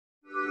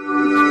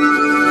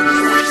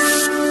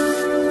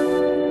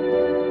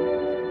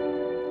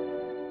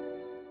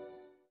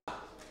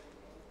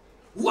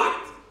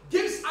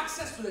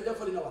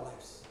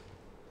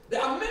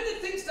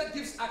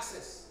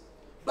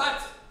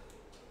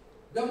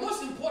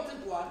most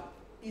important one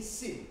is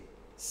sin.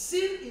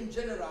 Sin in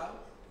general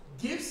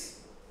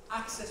gives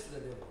access to the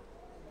devil.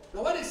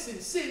 Now what is sin?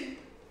 Sin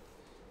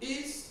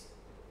is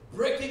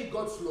breaking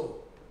God's law.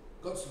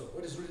 God's law,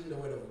 what is written in the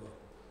word of God.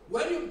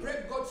 When you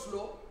break God's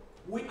law,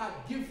 we are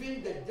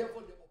giving the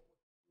devil the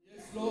opportunity.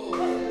 Yes, Lord.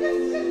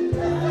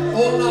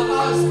 Honor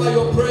us by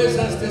your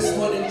presence this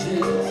morning,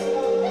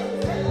 Jesus.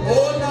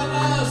 Honor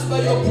us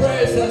by your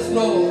presence,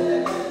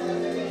 Lord.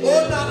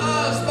 Honor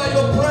us by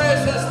your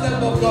presence,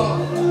 Lamb of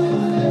God.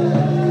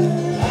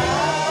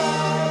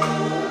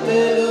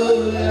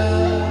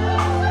 Hallelujah.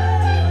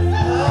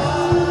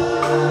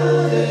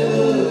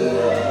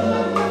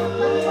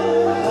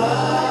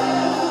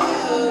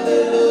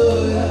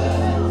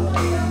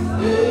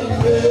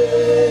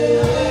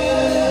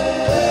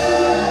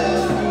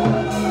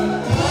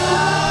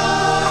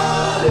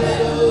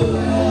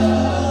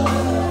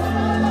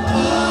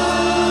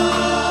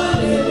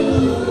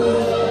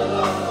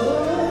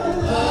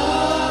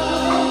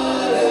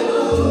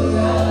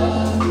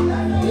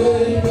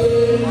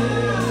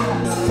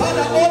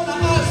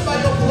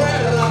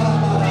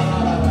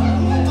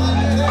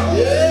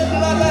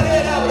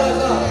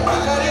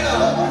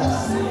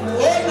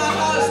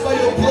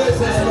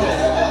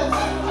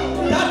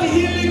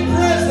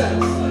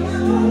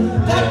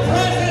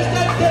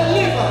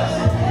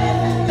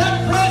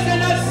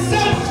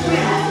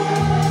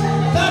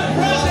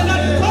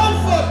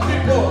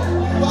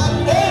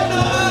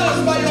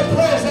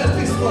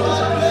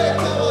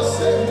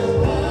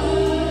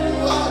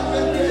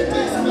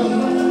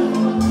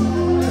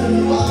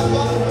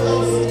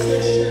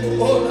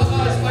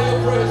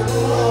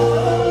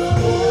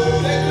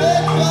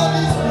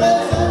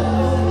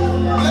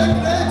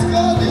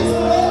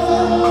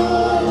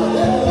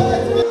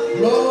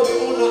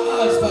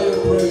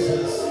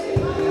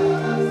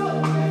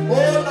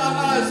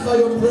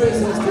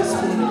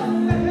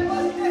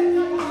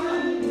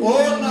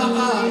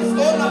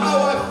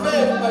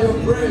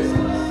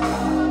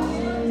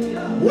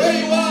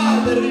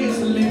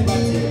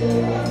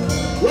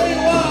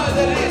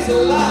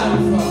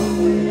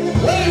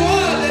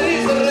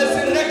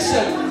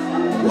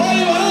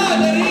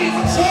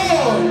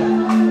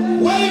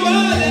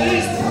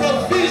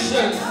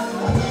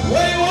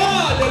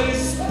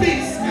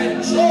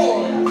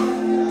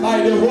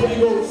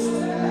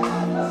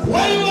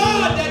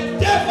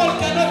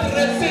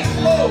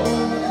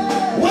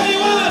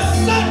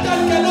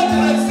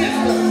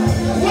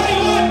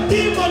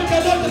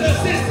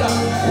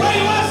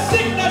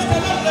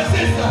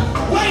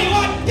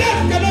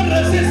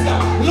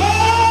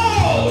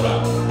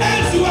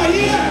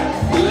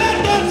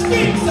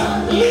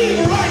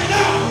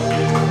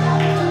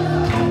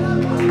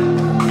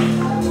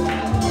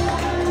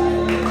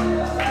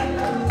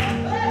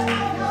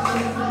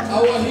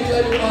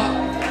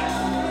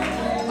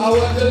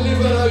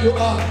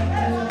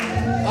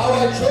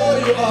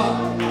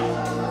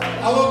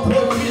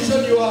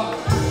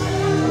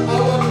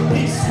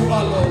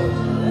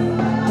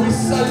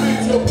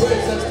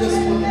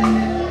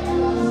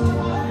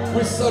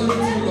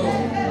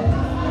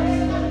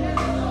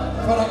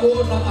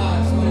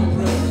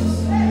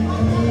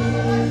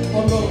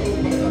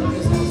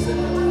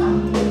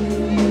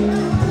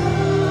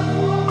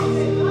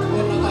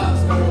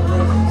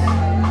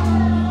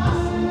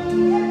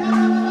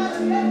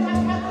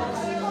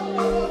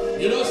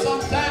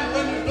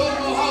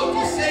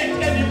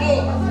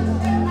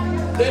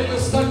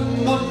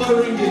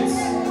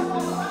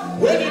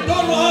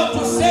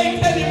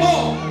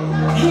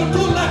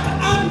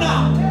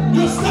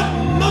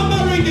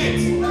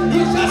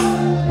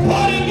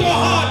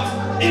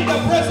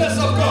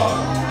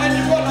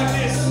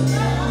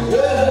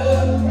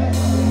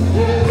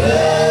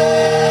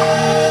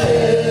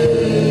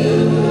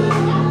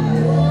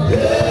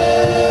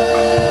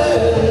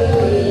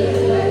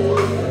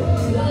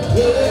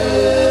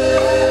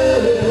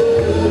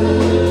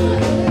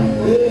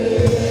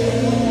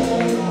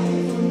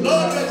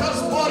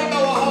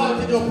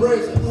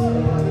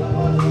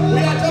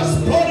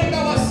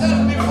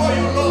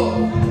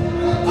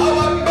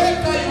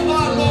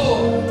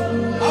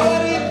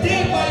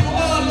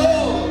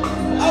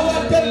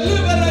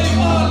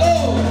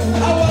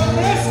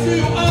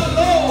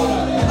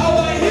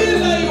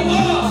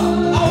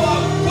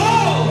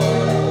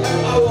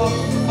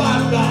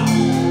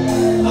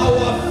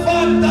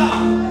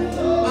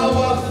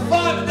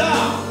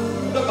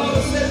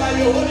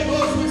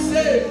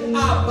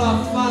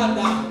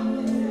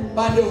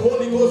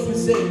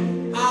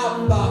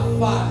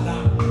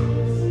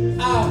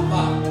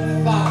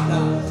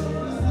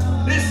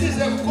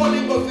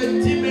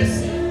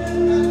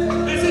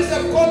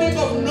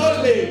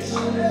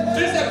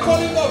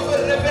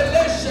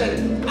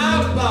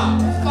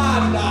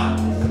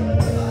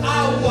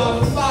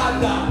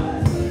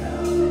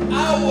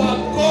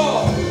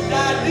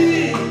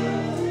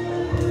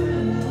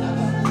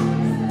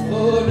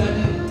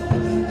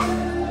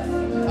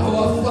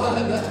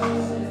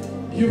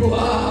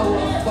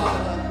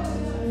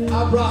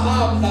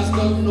 Abraham does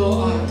not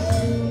know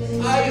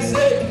us.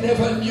 Isaac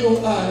never knew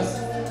us.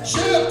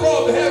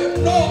 Jacob have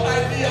no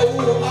idea who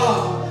we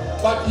are.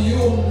 you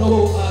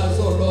know us,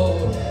 oh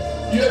Lord.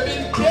 You have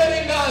been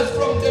caring us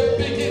from the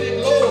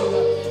beginning,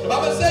 Lord. The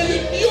Bible says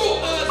you knew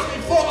us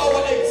before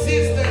our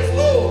existence,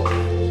 Lord.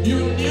 You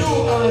knew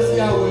us,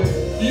 Yahweh.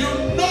 You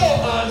know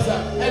us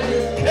and you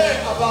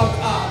care about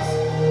us.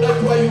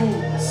 That's why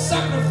you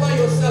sacrifice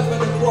yourself at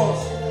the cross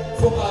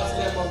for us,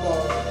 Lamb of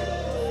God.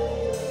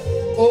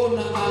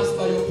 Honor us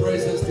by your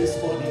presence this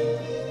morning.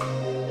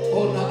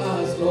 Honor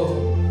us, Lord,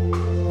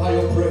 by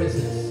your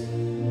presence.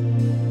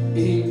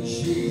 In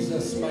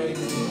Jesus' mighty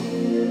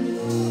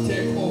name,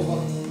 take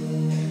over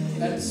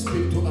and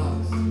speak to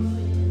us.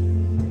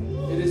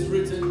 It is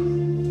written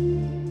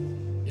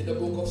in the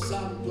book of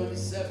Psalm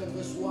 27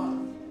 verse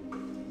 1.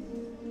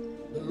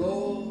 The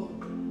Lord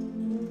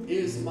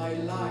is my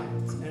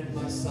light and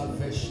my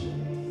salvation.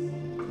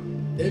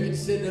 David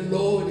said, the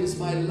Lord is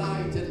my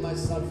light and my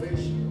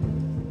salvation.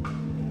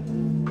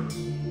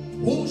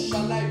 Who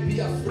shall I be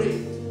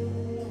afraid?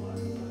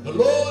 The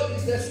Lord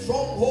is the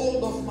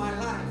stronghold of my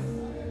life.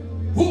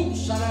 Whom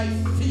shall I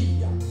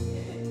fear?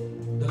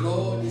 The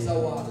Lord is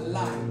our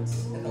light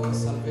and our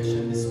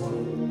salvation this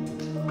morning.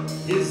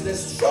 He is the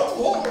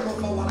stronghold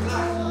of our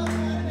life.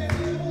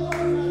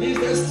 He is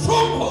the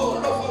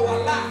stronghold of our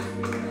life.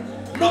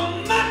 No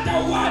matter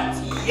what,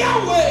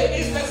 Yahweh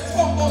is the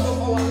stronghold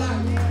of our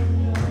life.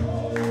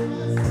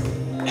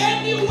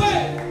 Anyway,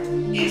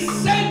 He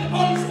sent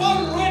us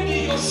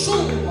already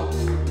Yeshua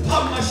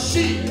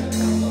HaMashiach,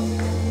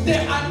 the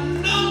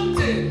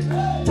anointed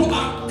to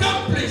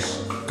accomplish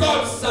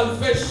God's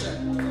salvation.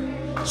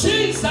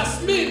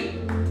 Jesus means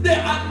the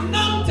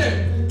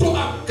anointed to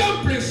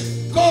accomplish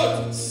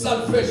God's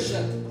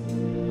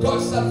salvation.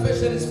 God's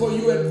salvation is for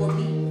you and for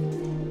me.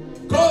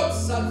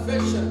 God's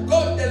salvation,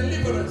 God's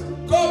deliverance,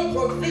 God's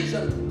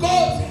provision,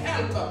 God's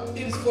help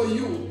is for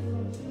you.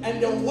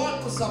 And the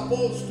one who's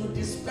supposed to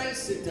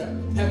dispense it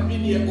have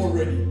been here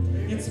already.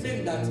 It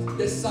means that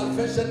the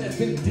salvation has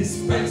been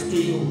dispensed to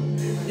you.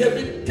 It has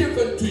been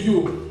given to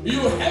you.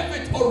 You have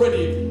it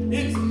already.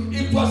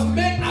 It was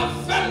made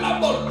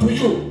available to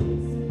you.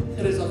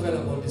 It is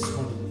available this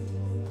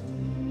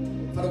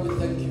morning. Father, we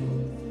thank you.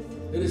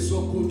 It is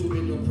so good to be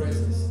in your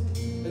presence.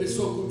 It is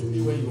so good to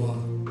be where you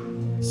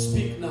are.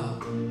 Speak now.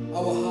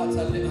 Our hearts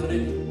are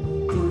ready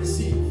to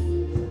receive.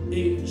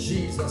 In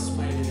Jesus'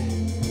 mighty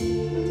name.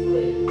 We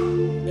pray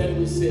and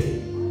we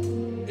say,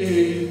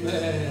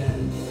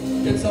 Amen.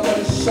 Can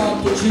somebody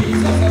shout to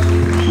Jesus?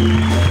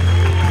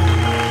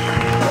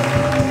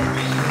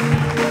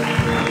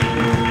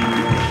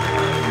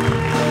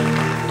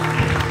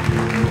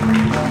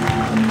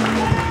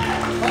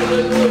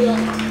 Hallelujah.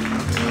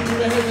 You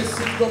may have a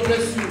seat. God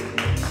bless you.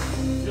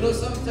 You know,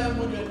 sometimes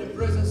when you're in the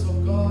presence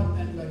of God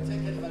and you are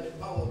taken by the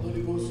power of the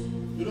Holy Ghost,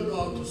 you don't know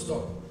how to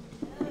stop.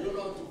 You don't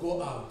know how to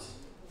go out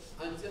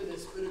until the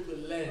Spirit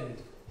will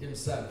land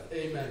Himself.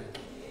 Amen.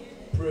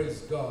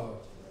 Praise God.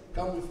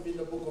 Come with me in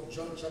the book of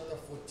John chapter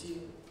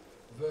 14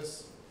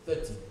 verse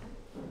 30.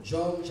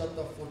 John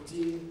chapter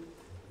 14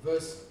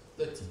 verse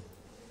 30.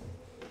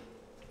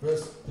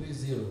 Verse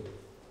 30.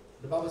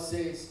 The Bible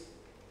says,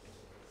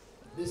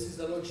 this is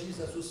the Lord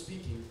Jesus who's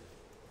speaking.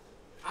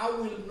 I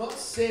will not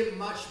say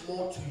much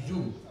more to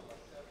you,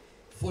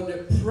 for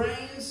the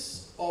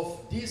prince of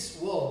this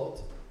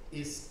world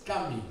is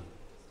coming.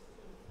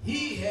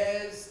 He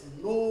has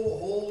no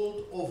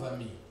hold over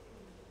me.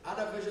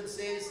 Other version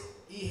says,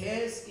 he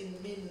has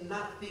in me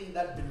nothing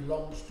that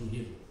belongs to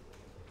him.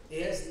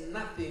 He has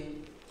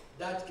nothing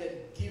that can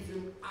give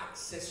him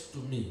access to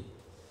me.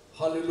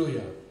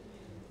 Hallelujah.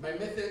 My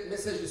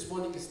message this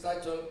morning is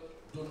titled,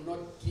 Do Not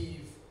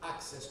Give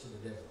Access to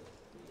the Devil.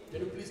 Can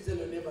you please tell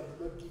your neighbor,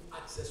 do not give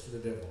access to the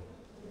devil.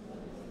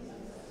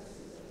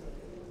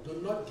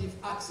 Do not give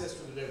access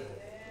to the devil.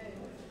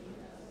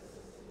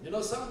 You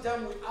know,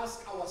 sometimes we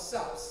ask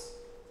ourselves,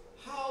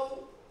 how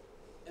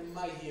am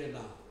I here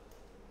now?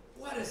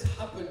 What has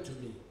happened to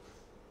me?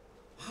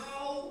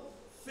 How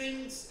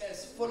things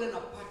has fallen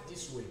apart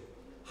this way?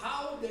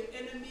 How the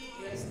enemy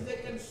has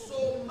taken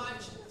so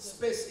much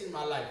space in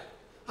my life?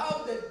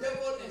 How the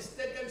devil has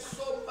taken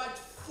so much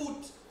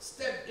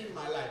footstep in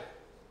my life?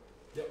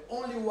 The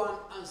only one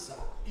answer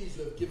is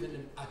you have given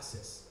him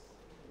access.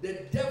 The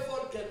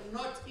devil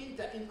cannot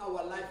enter in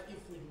our life if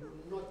we do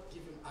not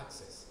give him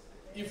access.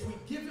 If we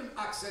give him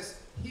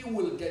access, he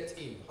will get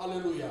in.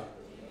 Hallelujah.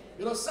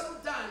 You know,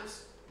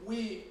 sometimes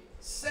we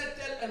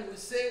settle and we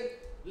say,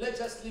 let's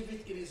just leave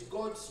it. It is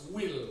God's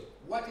will.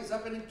 What is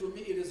happening to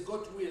me, it is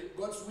God's will.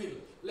 God's will.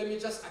 Let me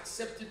just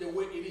accept it the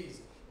way it is.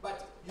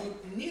 But you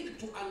need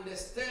to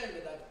understand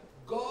that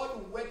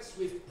God works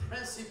with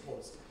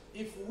principles.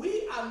 If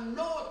we are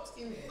not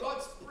in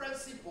God's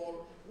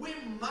principle, we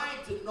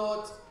might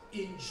not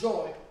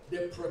enjoy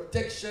the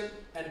protection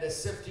and the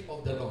safety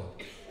of the Lord.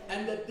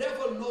 And the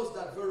devil knows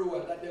that very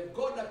well, that the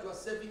God that you are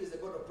serving is a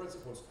God of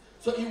principles.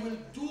 So he will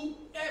do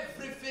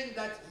everything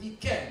that he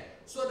can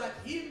so that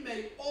he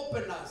may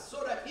open us,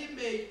 so that he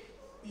may,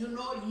 you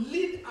know,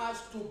 lead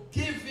us to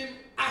give him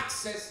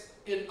access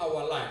in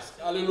our lives.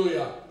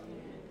 Hallelujah.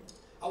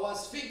 I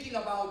was thinking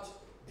about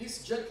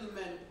this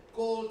gentleman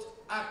called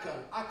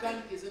Achan.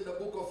 Achan is in the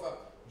book of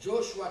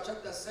Joshua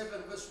chapter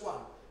 7 verse 1.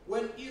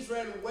 When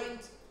Israel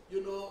went,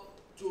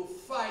 to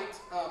fight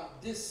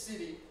this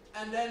city,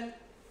 and then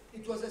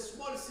it was a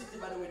small city,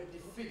 but they were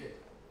defeated.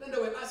 Then they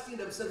were asking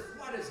themselves,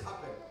 what has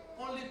happened?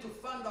 Only to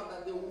find out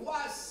that there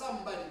was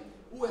somebody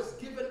who has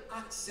given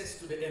access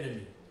to the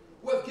enemy,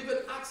 who have given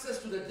access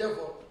to the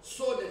devil,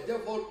 so the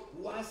devil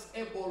was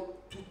able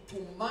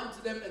to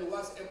mount them and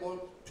was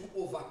able to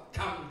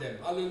overcome them.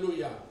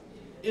 Hallelujah.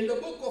 In the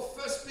book of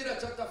 1 Peter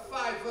chapter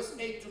 5 verse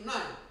 8 to 9,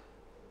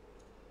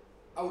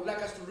 I would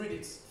like us to read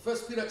it. 1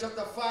 Peter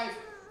chapter 5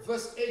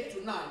 verse 8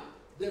 to 9.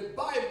 The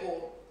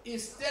Bible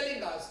is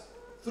telling us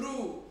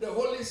through the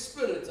Holy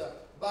Spirit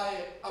by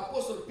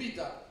Apostle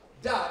Peter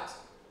that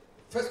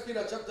 1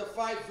 Peter chapter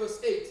 5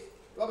 verse 8,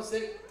 the Bible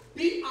says,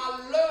 be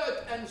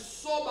alert and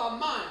sober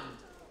mind.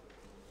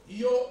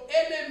 Your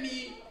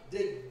enemy,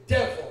 the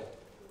devil.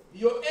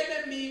 Your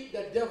enemy,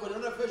 the devil. In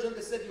another version,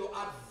 they said your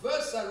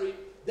adversary,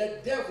 the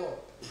devil,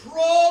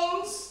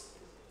 prowls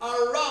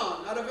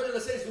around. Another version,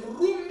 that says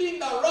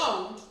roaming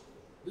around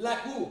like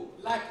who?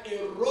 Like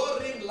a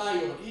roaring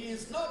lion. He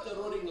is not a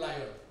roaring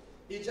lion.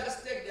 He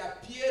just takes the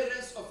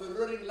appearance of a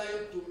roaring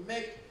lion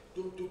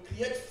to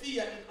create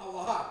fear in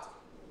our heart.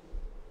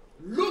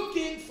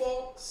 Looking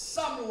for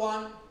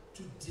someone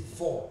to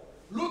devour.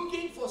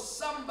 Looking for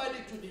somebody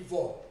to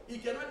devour. He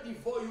cannot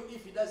devour you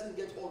if he doesn't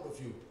get hold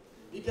of you.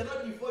 He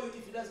cannot devour you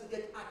if he doesn't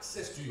get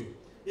access to you.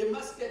 He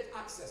must get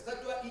access.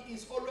 That's why he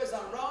is always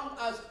around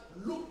us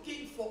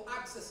looking for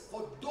access,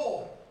 for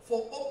door,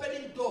 for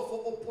opening door,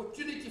 for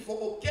opportunity,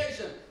 for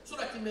occasion, so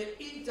that he may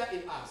enter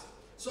in us.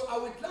 So I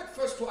would like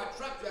first to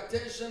attract your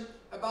attention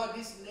about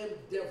this name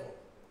devil.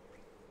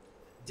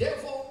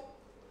 Devil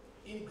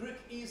in Greek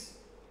is,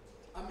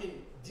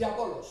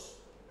 diabolos.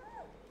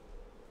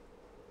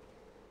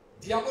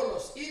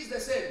 Diabolos is the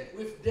same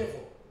with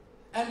devil.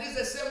 And is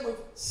the same with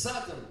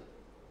Satan.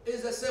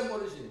 Is the same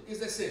origin. Is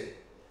the same.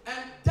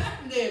 And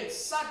that name,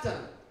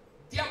 Satan,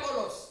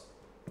 diabolos,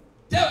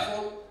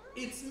 devil,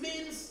 it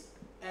means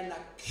an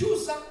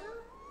accuser,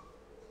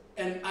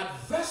 an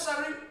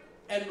adversary,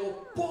 an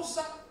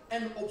opposer,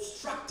 an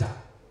obstructor.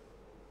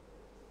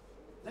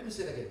 Let me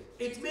say it again.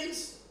 It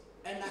means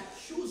an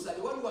accuser,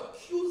 the one who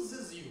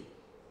accuses you.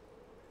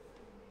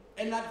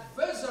 An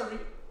adversary,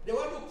 the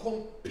one who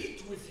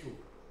competes with you.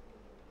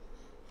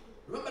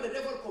 Remember, the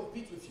devil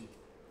competes with you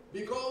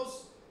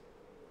because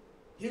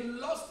he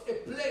lost a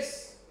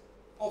place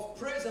of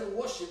praise and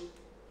worship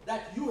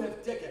that you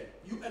have taken,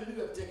 you and me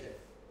have taken.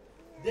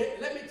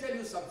 Let me tell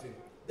you something.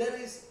 There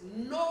is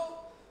no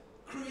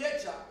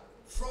creature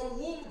from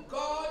whom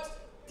God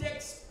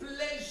takes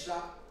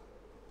pleasure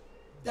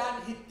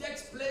than he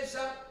takes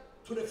pleasure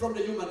from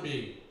the human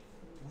being.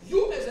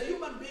 You as a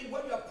human being,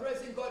 when you are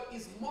praising God,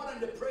 is more than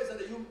the praise and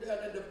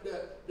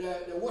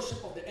the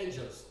worship of the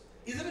angels.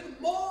 It's even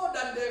more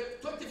than the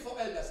 24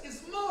 elders.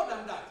 It's more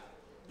than that.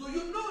 Do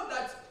you know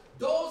that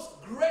those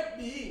great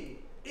beings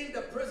in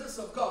the presence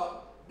of God,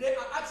 they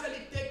are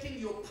actually taking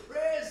your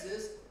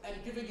praises and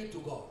giving it to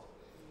God?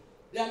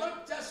 They are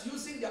not just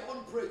using their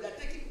own praise.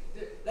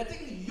 They're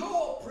taking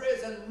your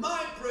praise and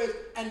my praise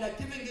and they're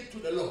giving it to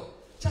the Lord.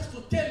 Just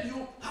to tell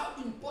you how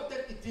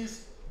important it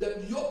is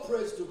that your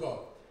praise to God.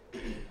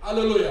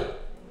 Hallelujah.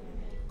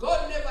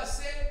 God never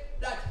said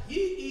that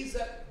he is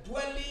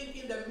dwelling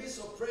in the midst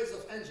of praise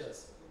of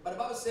angels. But the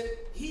Bible said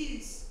he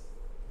is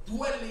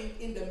dwelling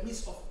in the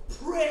midst of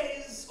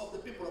praise of the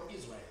people of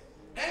Israel.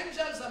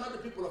 Angels are not the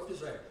people of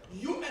Israel.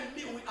 You and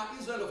me, we are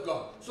Israel of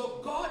God. So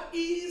God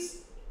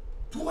is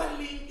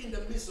dwelling in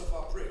the midst of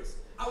our praise.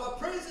 Our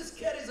praises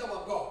carries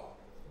our God.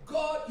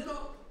 God,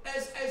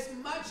 as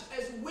much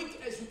as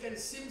weak as you can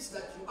seem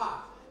that you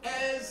are,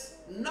 as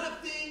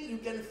nothing you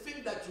can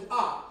think that you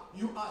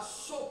are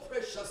so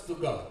precious to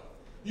God.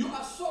 You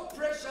are so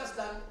precious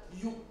that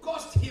you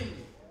cost him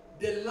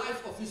the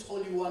life of his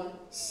only one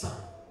son.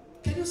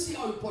 Can you see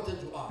how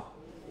important you are?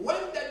 When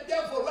the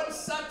devil, when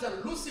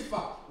Satan,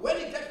 Lucifer, when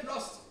he gets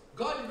lost,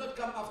 God did not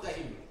come after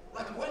him.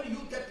 Like when you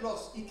get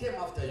lost, he came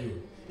after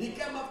you. He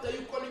came after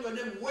you calling your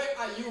name, where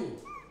are you?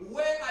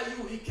 Where are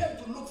you? He came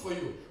to look for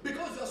you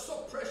because you are so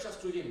precious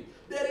to him.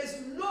 There is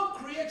no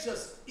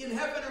creatures in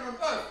heaven and on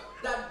earth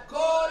that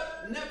God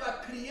never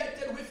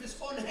created with his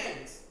own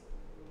hands.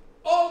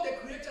 All the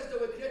creatures that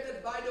were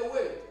created by the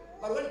word.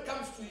 But when it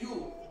comes to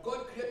you,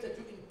 God created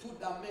you in 2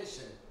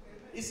 dimensions.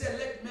 He said,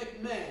 let's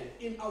make man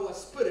in our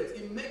spirit.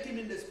 He made him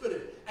in the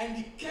spirit. And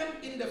he came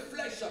in the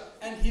flesh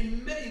and he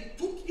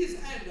took his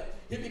hand.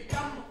 He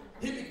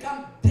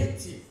became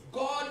dirty.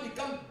 God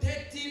became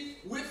dirty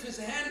with his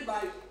hand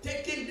by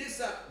taking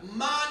this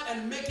man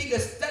and making a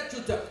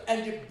statue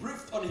and he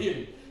breathed on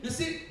him. You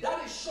see,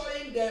 that is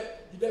showing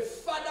the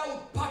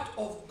fatherhood part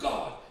of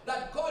God.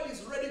 That God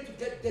is ready to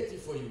get dirty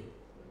for you.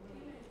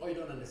 Oh, you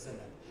don't understand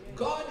that?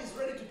 God is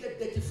ready to get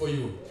dirty for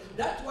you.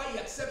 That's why he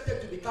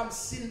accepted to become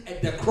sin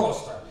at the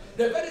cross.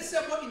 The very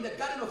same way in the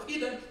Garden of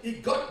Eden, he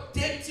got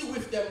dirty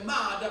with the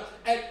mud,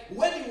 and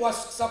when he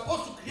was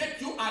supposed to create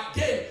you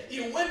again,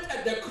 he went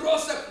at the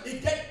cross, he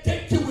got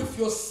dirty with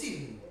your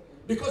sin,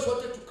 because he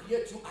wanted to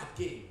create you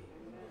again.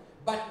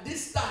 But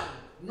this time,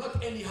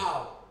 not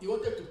anyhow. He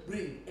wanted to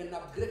bring an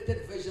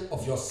upgraded version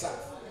of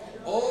yourself.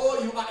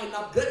 Oh, you are an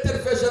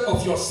upgraded version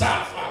of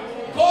yourself.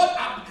 God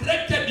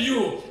upgraded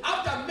you.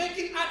 After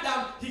making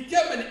Adam, he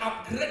came and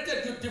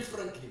upgraded you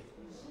differently.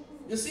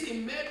 You see, he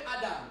made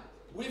Adam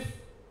with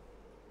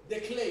the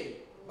clay,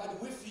 but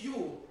with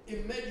you, he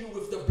made you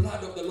with the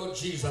blood of the Lord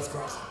Jesus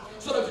Christ.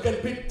 So that you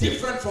can be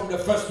different from the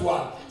first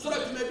one. So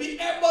that you may be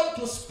able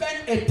to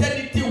spend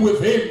eternity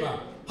with him.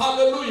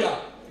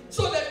 Hallelujah.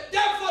 So the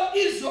devil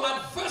is your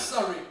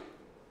adversary.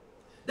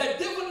 The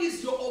devil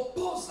is your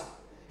opposer.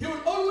 He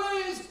will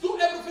always do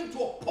everything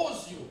to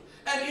oppose you.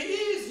 And he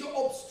is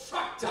your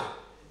obstructor.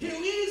 He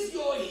is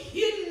your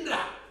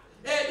hindrance.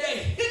 The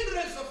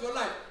hindrance of your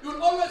life. He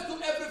will always do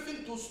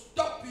everything to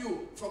stop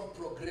you from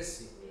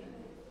progressing.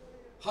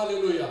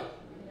 Hallelujah.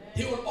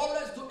 He will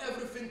always do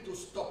everything to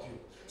stop you.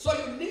 So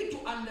you need to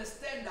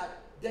understand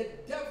that the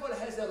devil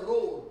has a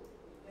role.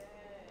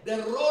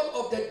 The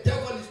role of the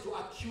devil is to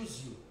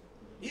accuse you.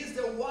 He's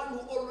the one who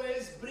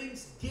always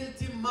brings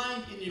guilty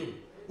mind in you.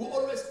 Who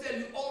always tell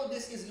you all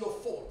this is your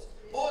fault.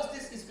 All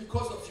this is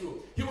because of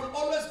you. He will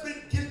always bring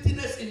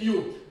guiltiness in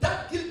you.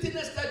 That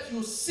guiltiness that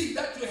you see,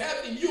 that you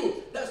have in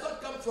you, does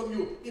not come from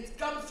you. It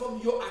comes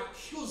from your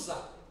accuser.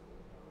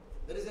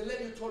 There is a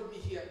lady who told me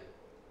here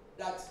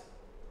that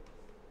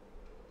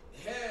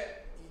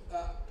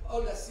her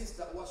older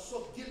sister was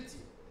so guilty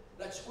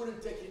that she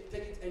couldn't take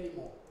it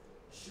anymore.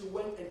 She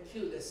went and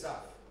killed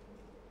herself.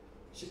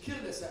 She killed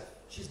herself.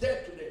 She's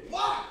dead today.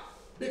 Why?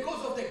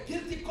 Because of the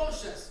guilty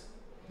conscience.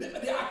 The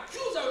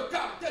accuser will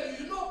come tell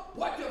you, you know,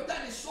 what you have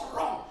done is so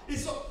wrong.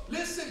 It's so,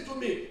 listen to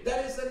me.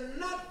 There is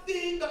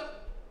nothing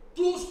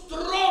too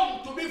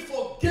strong to be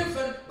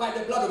forgiven by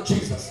the blood of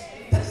Jesus.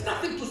 There is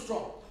nothing too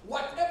strong.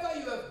 Whatever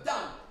you have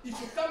done, if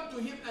you come to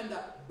him and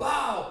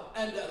bow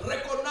and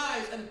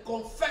recognize and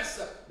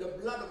confess, the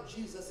blood of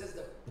Jesus has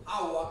the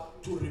power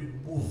to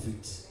remove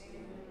it.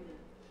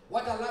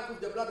 What I like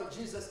with the blood of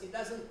Jesus, it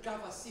doesn't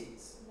cover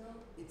sins.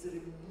 It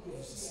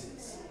removes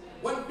sins.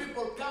 When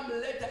people come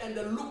later and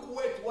look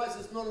where it was,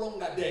 it's no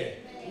longer there.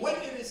 When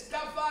it is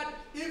covered,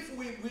 if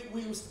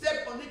we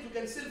step on it, you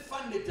can still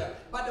find it.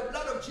 But the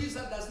blood of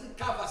Jesus doesn't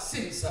cover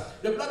sins.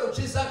 The blood of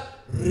Jesus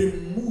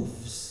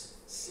removes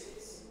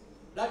sins.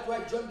 That's why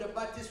John the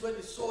Baptist, when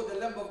he saw the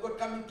Lamb of God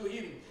coming to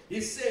him,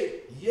 he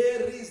said,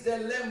 here is the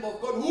Lamb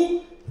of God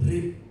who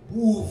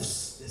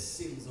removes the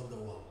sins of the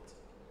world.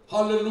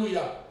 Hallelujah.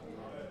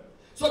 Amen.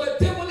 So the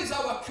devil is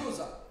our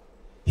accuser.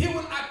 He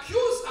will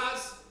accuse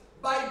us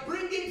by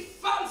bringing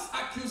false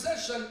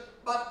accusation,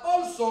 but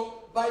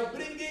also by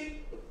bringing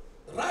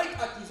right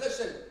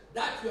accusation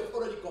that you have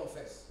already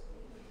confessed.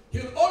 He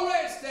will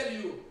always tell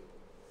you,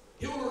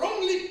 he will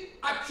wrongly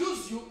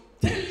accuse you,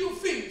 tell you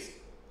things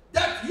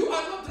that you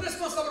are not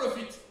responsible of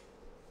it.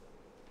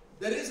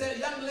 There is a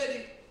young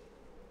lady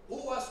who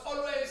was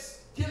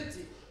always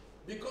guilty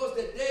because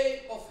the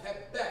day of her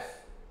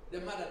birth,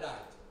 the mother died.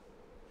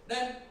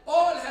 Then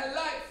all her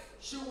life,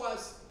 she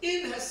was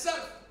in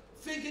herself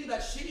thinking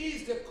that she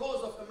is the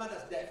cause of her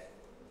mother's death.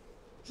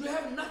 You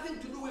have nothing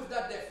to do with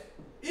that death.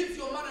 If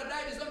your mother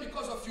died, it's not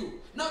because of you.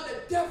 Now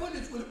the devil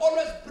will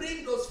always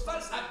bring those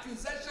false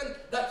accusations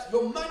that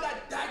your mother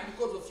died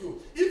because of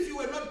you. If you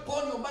were not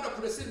born, your mother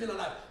could have still been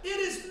alive. It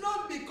is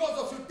not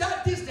because of you.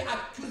 That is the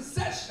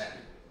accusation.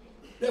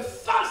 The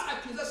false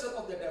accusation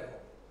of the devil.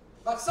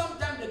 But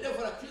sometimes the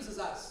devil accuses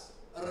us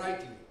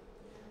rightly.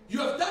 You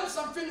have done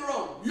something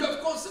wrong. You have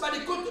but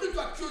he continues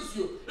to accuse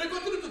you. He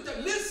continues to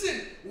tell.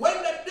 Listen, when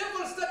the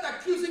devil starts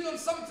accusing you of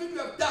something you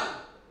have done,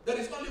 there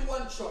is only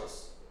one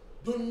choice.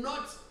 Do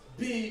not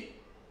be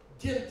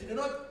guilty. Do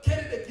not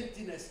carry the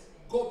guiltiness.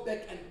 Go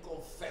back and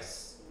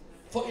confess.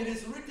 For it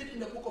is written in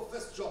the book of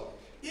 1 John,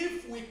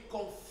 if we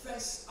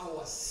confess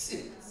our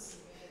sins,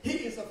 he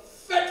is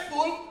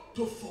faithful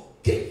to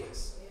forgive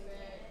us.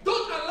 Amen.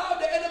 Don't allow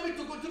the enemy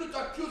to continue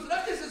to accuse you.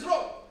 That this is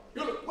wrong.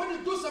 You know, when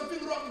you do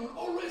something wrong, he will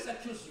always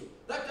accuse you.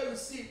 That's why you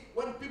see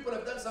when people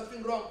have done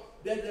something wrong,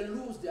 then they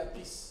lose their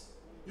peace.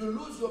 You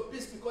lose your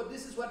peace because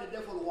this is what the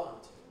devil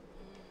wants.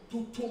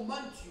 To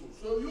torment you.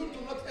 So you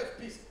do not have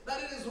peace.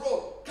 That is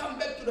wrong. Come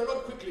back to the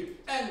Lord quickly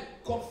and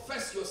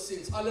confess your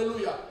sins.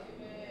 Hallelujah.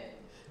 Amen.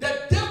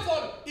 The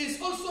devil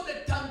is also the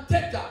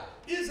tempter.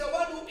 He's the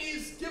one who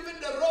is given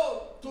the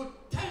role to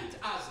tempt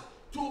us,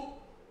 to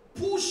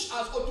push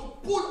us or to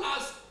pull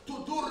us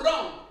to do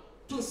wrong,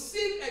 to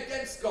sin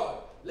against God.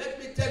 Let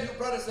me tell you,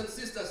 brothers and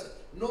sisters,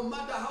 no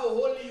matter how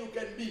holy you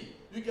can be,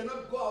 you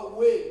cannot go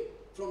away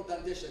from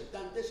temptation.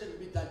 Temptation will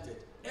be tempted.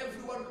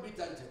 Everyone will be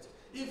tempted.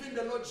 Even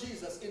the Lord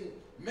Jesus in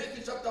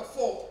Matthew chapter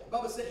 4, the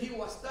Bible said he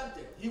was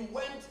tempted. He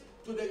went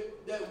to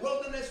the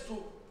wilderness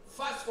to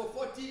fast for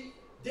 40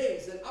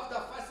 days. And after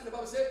fasting, the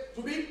Bible said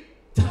to be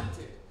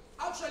tempted.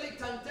 Actually,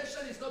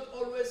 temptation is not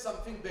always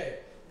something bad.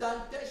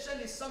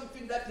 Temptation is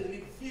something that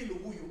reveals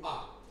who you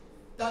are.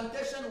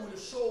 Temptation will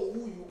show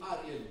who you are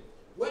really.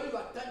 When you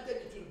are tempted,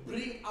 it will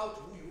bring out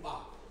who you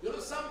are. You know,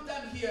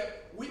 sometimes here,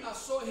 we are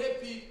so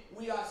happy,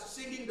 we are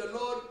singing the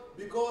Lord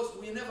because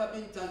we never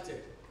been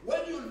tempted. When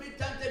you will be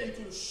tempted,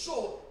 it will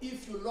show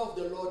if you love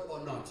the Lord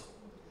or not.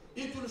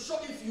 It will show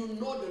if you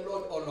know the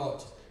Lord or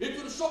not.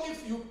 It will show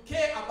if you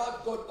care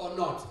about God or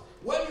not.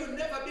 When you've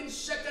never been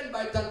shaken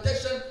by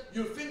temptation,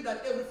 you think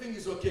that everything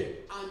is okay.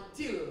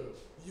 Until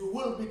you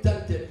will be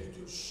tempted, it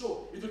will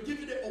show. It will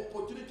give you the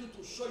opportunity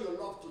to show your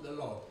love to the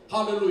Lord.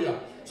 Hallelujah.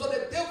 So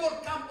the devil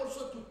comes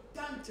also to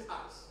tempt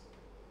us.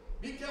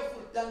 Be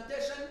careful.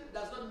 Temptation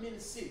does not mean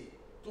sin.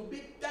 To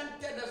be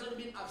tempted doesn't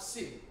mean I've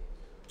sinned.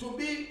 To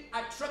be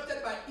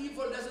attracted by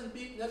evil doesn't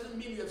mean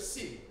you have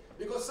sinned.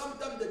 Because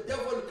sometimes the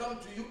devil will come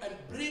to you and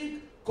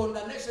bring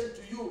condemnation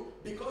to you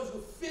because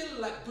you feel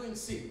like doing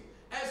sin.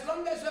 As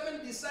long as you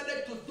haven't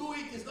decided to do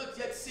it, it's not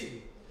yet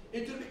sin.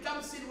 It will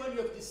become sin when you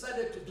have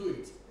decided to do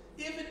it.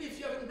 Even if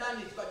you haven't done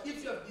it, but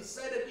if you have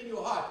decided in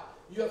your heart,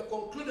 you have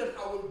concluded,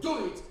 I will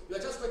do it, you are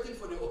just waiting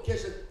for the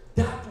occasion,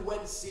 that's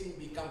when sin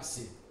becomes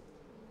sin.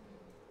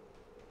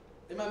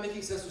 Am I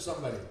making sense to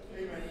somebody?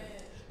 Amen.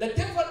 The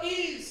devil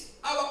is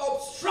our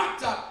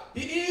obstructor.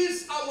 He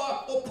is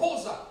our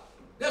opposer.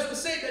 That's to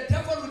say, the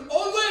devil will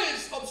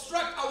always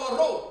obstruct our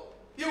road.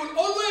 He will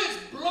always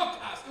block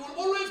us. He will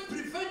always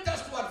prevent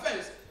us to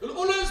advance. He will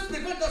always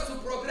prevent us to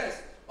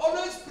progress.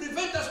 Always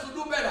prevent us to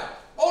do better.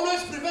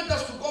 Always prevent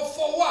us to go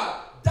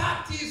forward.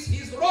 That is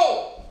his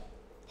role.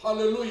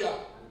 Hallelujah.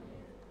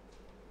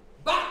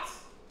 But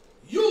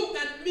you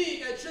and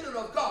me, as children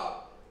of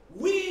God,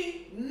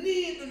 we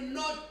need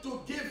not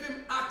to give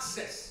him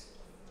access.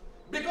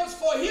 Because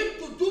for him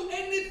to do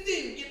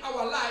anything in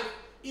our life,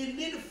 he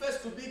needs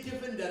first to be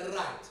given the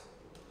right.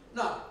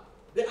 Now,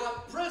 there are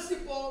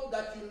principles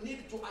that you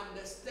need to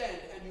understand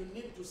and you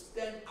need to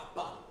stand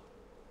upon.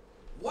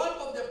 One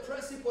of the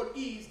principles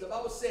is, the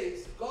Bible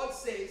says, God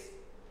says,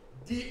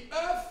 the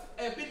earth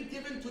has been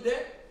given to the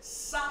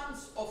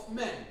sons of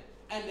men,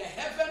 and the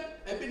heaven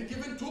has been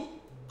given to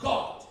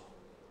God.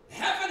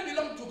 Heaven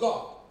belongs to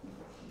God.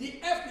 The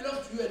earth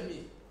belongs to you and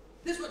me.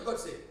 This is what God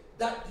said,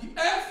 that the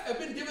earth has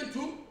been given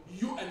to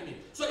you and me.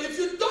 So if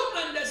you don't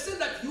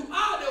understand that you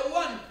are the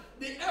one,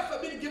 the earth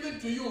has been given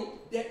to you,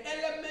 the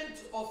element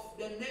of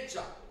the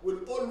nature will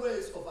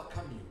always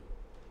overcome you.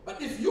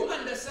 But if you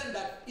understand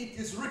that it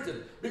is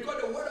written,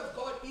 because the word of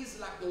God is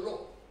like the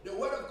law. The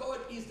word of God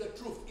is the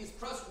truth, is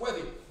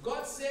trustworthy.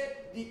 God said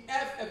the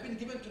earth has been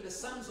given to the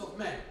sons of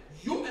men.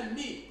 You and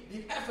me, the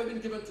earth has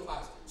been given to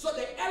us. So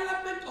the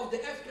element of the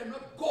earth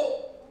cannot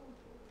go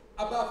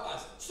above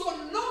us. So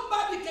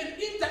nobody can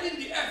enter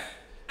in the earth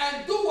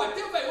and do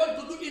whatever I want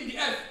to do in the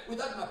earth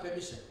without my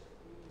permission.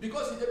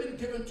 Because it has been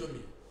given to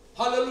me.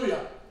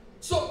 Hallelujah.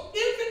 So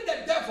even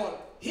the devil,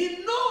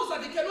 he knows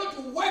that he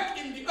cannot work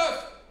in the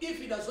earth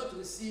if he does not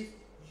receive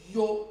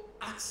your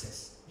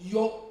access,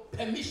 your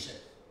permission.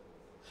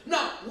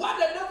 Now, what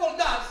the devil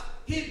does,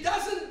 he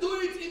doesn't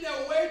do it in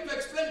a way to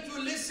explain to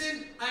you,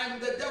 listen, I am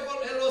the devil,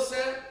 hello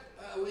sir,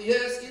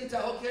 yes,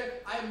 okay,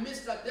 I am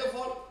Mr.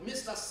 Devil,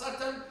 Mr.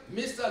 Satan,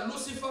 Mr.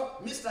 Lucifer,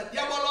 Mr.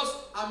 Diabolos,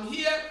 I'm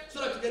here so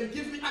that you can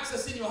give me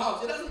access in your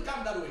house. It doesn't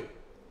come that way.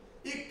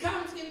 It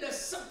comes in the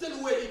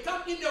subtle way. It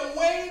comes in the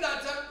way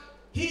that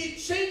he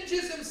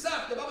changes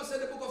himself. The Bible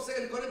said in the book of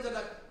 2 Corinthians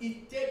that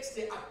it takes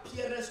the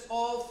appearance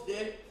of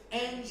the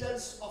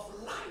angels of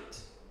light.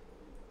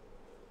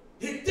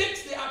 He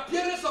takes the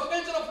appearance of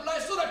angel of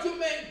light so that you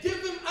may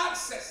give him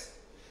access.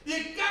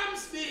 He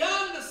comes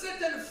beyond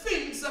certain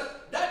things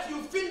that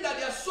you think that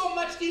they are so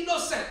much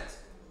innocent.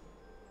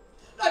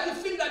 That you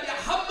think that they are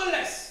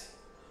harmless.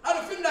 That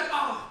you think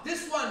that,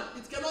 this one,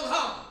 it cannot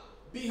harm.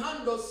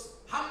 Behind those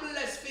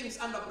harmless things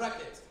under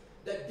bracket,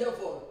 the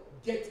devil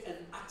gets an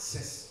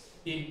access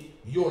in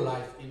your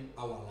life, in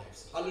our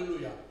lives.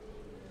 Hallelujah.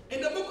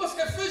 In the book of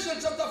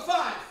Ephesians chapter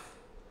 5,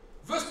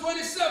 verse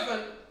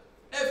 27,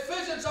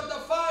 Ephesians chapter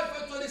 5,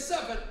 verse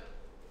 27,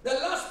 the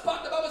last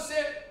part, the Bible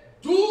says,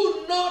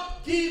 do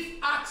not give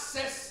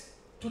access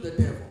to the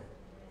devil.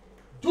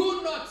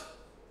 Do not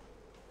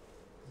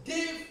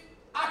give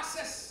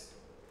access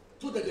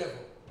to the devil.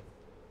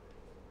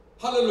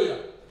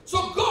 Hallelujah.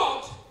 So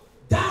God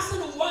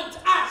doesn't want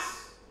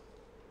us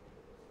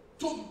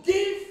to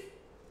give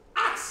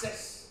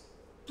access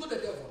to the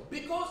devil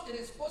because it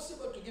is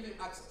possible to give him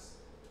access.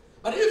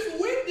 But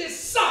if we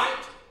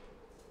decide,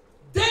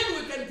 then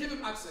we can give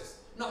him access.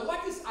 Now,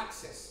 what is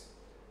access?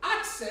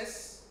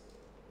 Access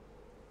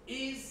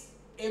is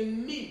a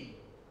mean,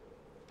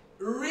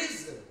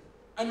 reason,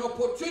 an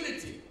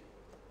opportunity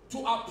to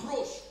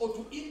approach or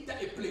to enter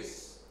a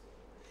place.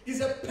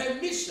 It's a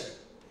permission,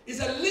 it's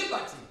a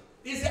liberty,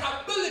 it's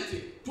the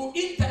ability to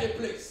enter a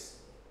place.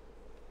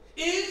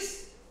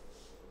 Is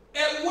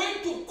a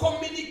way to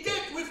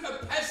communicate with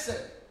a person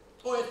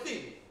or a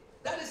thing.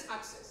 That is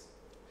access.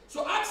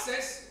 So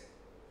access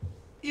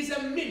is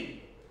a mean.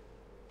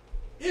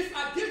 If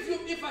I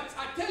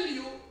tell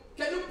you,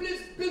 can you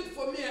please build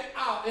for me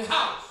a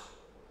house?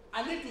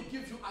 I need to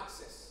give you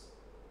access.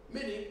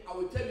 Meaning, I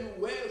will tell you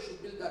where you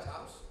should build that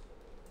house.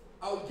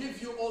 I will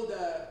give you all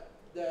the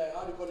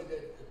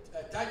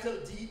title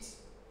deeds,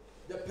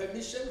 the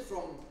permission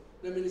from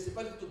the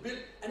municipality to build,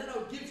 and then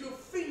I'll give you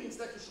things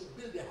that you should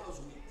build the house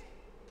with.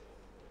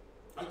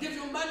 I'll give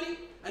you money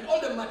and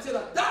all the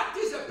material. That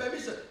is a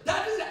permission.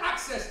 That is the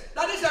access.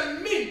 That is a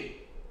mean.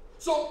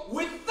 So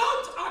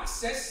without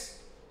access,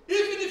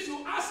 even if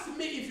you ask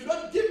me, if you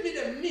don't give me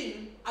the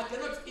mean, I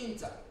cannot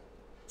enter.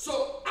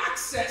 So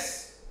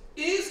access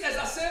is, as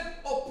I said,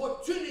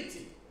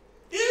 opportunity.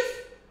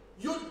 If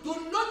you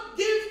do not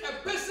give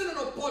a person an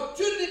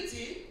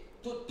opportunity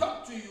to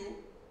talk to you,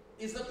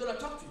 he's not going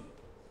to talk to you.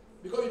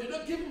 Because you did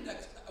not give him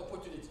that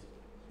opportunity.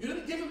 You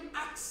didn't give him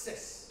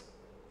access.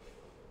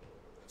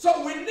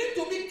 So we need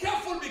to be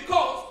careful,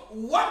 because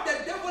what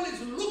the devil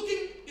is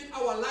looking in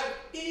our life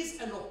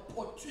is an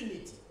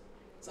opportunity.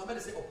 Somebody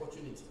say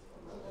opportunity.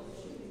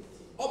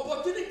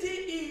 Opportunity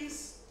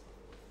is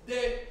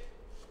the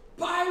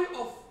pile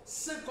of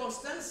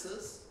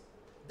circumstances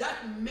that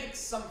make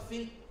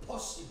something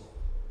possible.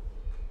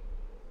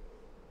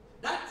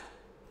 That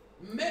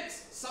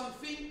makes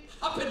something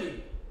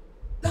happening.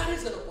 That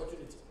is an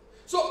opportunity.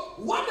 So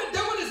what the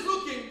devil is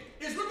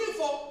looking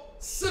for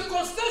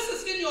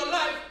circumstances in your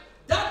life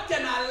that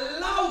can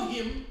allow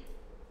him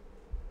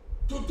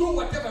to do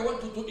whatever I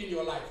want to do in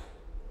your life.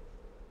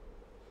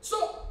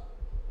 So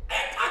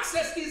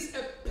access is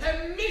a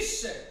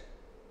permission,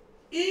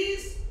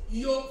 is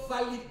your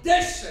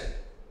validation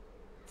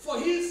for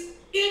his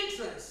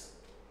entrance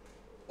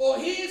or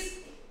his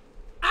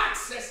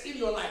access in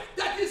your life.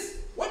 That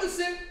is, when you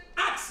say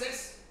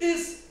access,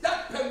 is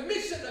that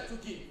permission that you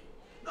give.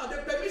 Now, the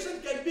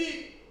permission can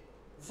be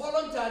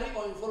voluntary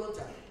or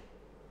involuntary.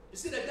 You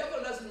see, the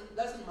devil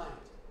doesn't mind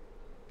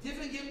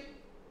giving him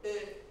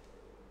a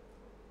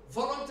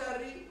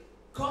voluntary,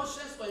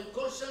 conscious or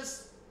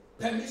unconscious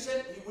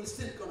permission. He will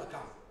still gonna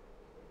come.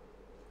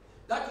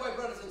 That's why,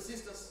 brothers and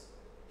sisters,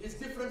 he's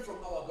different from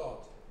our God.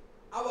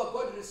 Our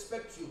God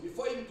respects you.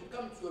 Before him to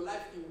come to your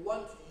life, he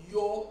wants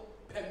your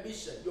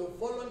permission, your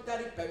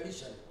voluntary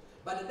permission.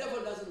 But the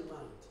devil doesn't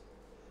mind.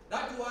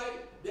 That's why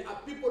there are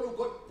people who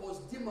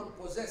got demon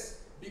possessed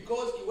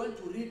because he went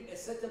to read a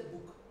certain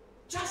book.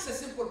 Just a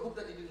simple book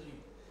that he didn't read.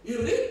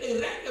 He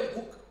read a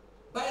book.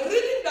 By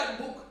reading that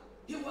book,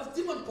 he was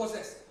demon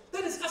possessed.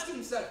 Then he's asking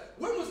himself,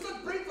 when we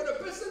start praying for the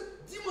person,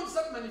 demons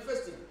start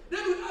manifesting.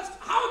 Then we ask,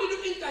 how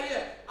did you enter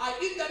here? I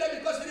entered there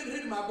because he didn't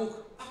read my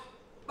book.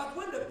 But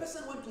when the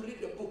person went to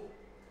read the book,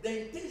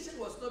 the intention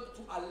was not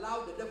to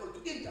allow the devil to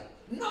enter.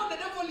 Now the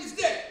devil is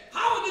there.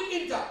 How did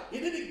he enter? He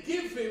didn't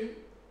give him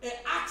an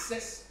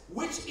access,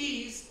 which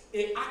is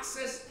an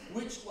access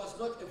which was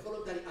not a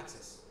voluntary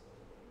access.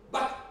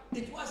 But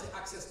it was an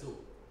access too.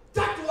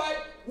 That's why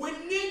we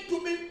need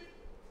to be,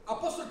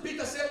 Apostle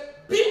Peter said,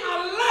 be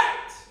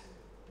alert,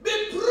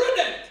 be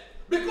prudent,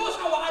 because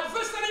our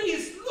adversary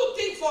is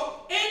looking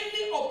for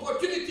any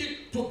opportunity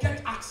to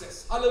get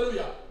access.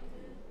 Hallelujah.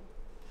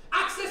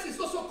 Access is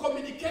also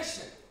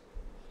communication.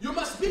 You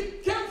must be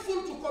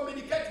careful to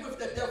communicate with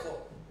the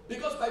devil,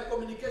 because by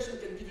communication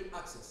can give him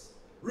access.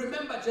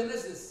 Remember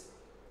Genesis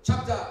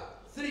chapter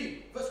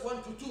 3, verse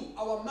 1 to 2.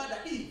 Our mother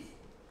Eve.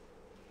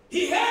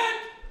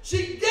 She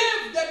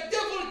gave the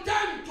devil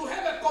time to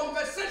have a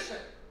conversation.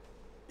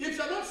 If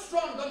you're not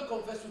strong, don't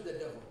converse with the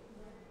devil.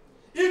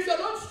 If you're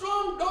not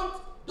strong,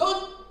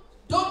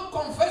 don't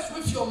converse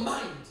with your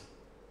mind,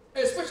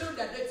 especially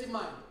the dirty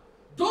mind.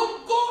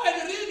 Don't go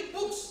and read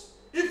books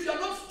if you're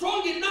not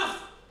strong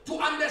enough to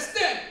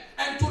understand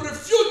and to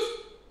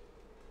refute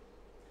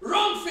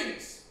wrong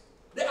things.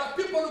 There are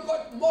people who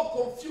got more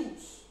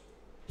confused.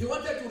 He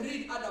wanted to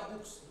read other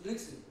books.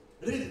 Listen,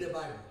 read the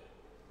Bible.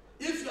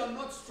 If you are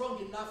not strong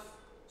enough,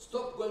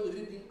 stop going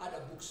reading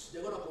other books.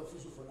 They're going to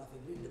confuse you for nothing.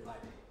 Read the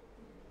Bible.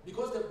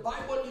 Because the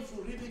Bible, if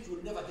you read it,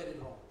 you'll never get it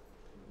wrong.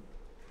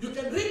 You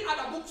can read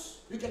other books,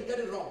 you can get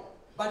it wrong.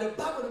 But the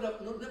Bible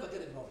will never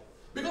get it wrong.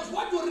 Because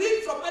what you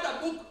read from other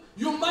books,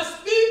 you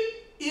must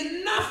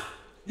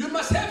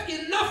have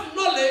enough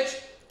knowledge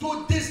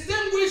to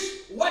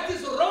distinguish what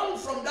is wrong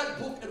from that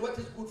book and what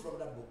is good from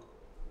that book.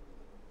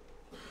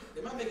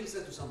 Am I making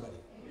sense to somebody?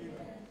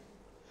 Amen.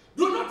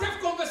 Do not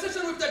have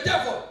conversation with the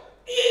devil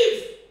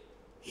if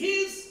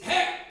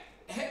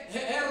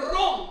her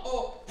wrong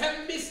or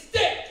her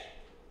mistake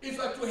is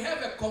to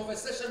have a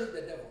conversation with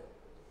the devil.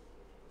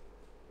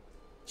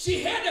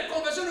 She had a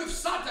conversation with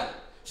Satan.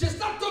 She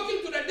started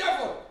talking to the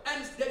devil,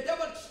 and the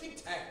devil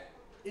tricked her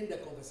in the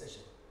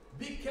conversation.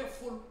 Be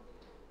careful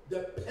the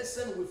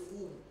person with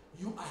whom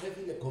you are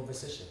having a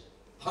conversation.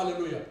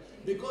 Hallelujah.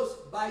 Because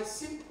by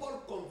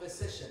simple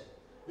conversation,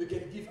 you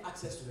can give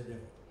access to the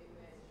devil.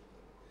 Amen.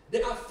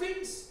 There are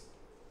things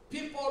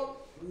people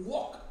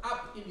walk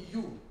up in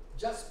you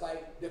just by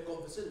the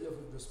conversation you have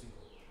with those people.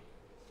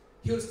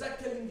 He will start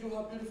telling you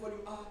how beautiful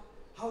you are,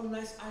 how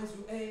nice eyes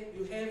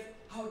you have,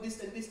 how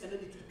this, and then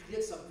it will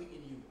create something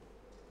in you.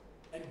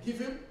 And give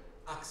him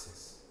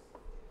access.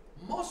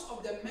 Most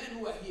of the men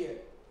who are here,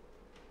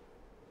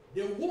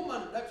 the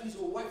woman that is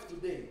your wife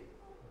today,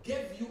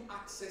 gave you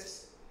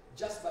access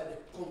just by the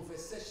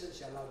conversation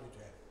she allowed you to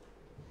have.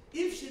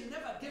 If she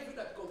never gave you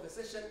that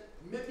conversation,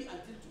 maybe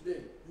until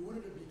today, you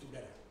wouldn't be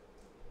together.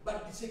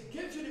 But she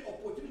gave you the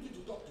opportunity to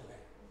talk to her.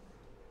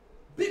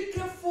 Be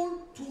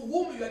careful to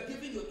whom you are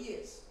giving your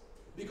ears,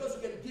 because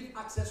you can give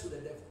access to the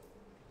devil.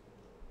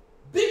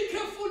 Be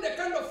careful the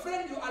kind of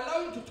friend you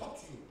allow him to talk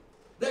to you.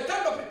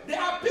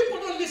 There are people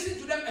who listen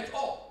to them at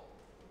all.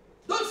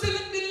 Don't say,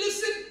 let me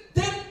listen,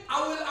 then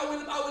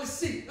I will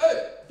sing.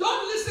 Hey,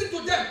 don't listen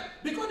to them,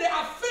 because there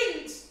are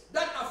things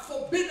that are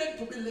forbidden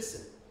to be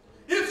listened.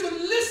 If you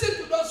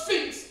listen to those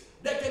things,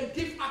 they can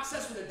give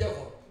access to the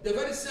devil. The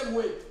very same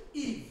way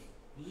Eve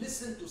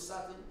listened to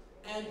Satan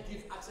and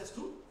give access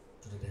to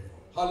the devil.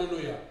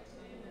 Hallelujah.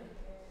 Amen.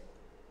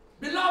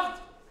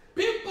 Beloved,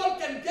 people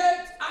can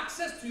get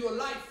access to your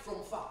life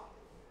from far.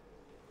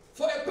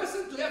 For a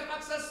person to have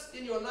access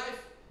in your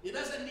life, he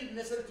doesn't need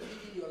necessarily to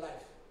be in your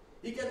life.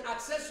 He can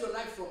access your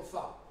life from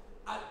far.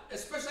 And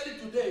especially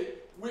today,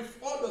 with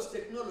all those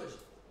technology.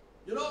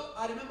 You know,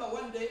 I remember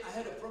one day I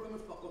had a problem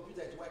with my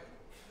computer at work.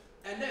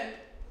 And then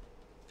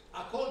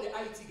I called the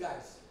IT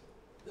guys.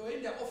 They were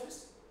in their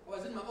office. I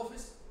was in my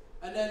office.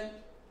 And then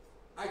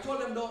I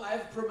told them, no, I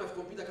have a problem, my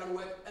computer can't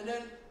work. And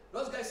then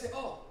those guys say,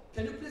 oh,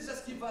 can you please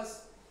just give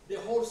us the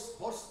host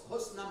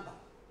number?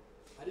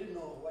 I didn't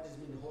know what is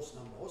mean host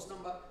number. Host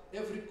number,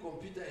 every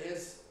computer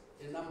has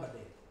a number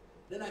there.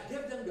 Then I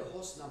gave them the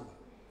host number.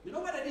 You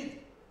know what I did?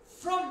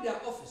 From their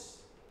office,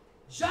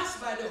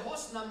 just by the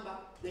host number,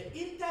 they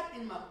entered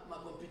in my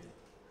computer.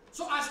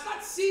 So I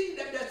start seeing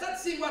them, they start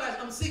seeing what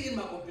I'm seeing in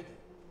my computer.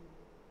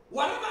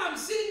 Whatever I'm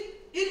seeing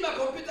in my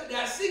computer, they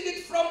are seeing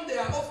it from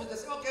their office. They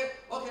say, okay,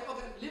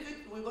 leave it,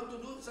 we're going to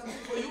do something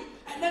for you.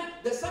 And then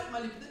they start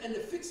manipulating and they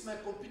fix my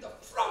computer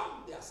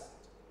from their side.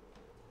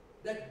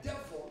 The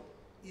devil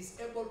is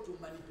able to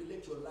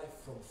manipulate your life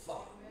from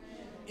far.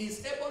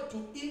 Is able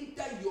to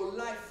enter your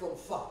life from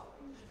far.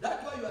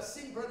 That's why you are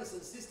seeing, brothers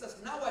and sisters,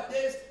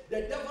 nowadays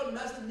the devil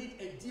doesn't need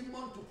a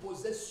demon to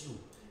possess you.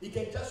 He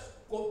can just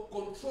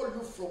control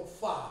you from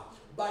far.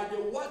 By the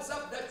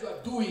WhatsApp that you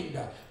are doing,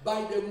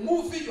 by the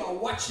movie you are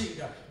watching,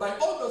 by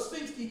all those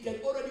things, he can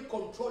already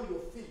control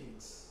your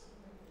feelings.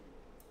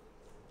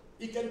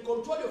 He can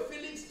control your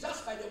feelings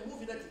just by the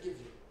movie that he gives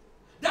you.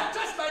 That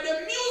just by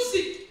the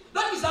music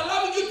that is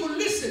allowing you to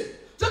listen.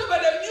 Just by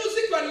the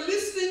music you are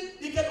listening,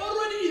 it can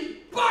already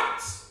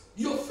impact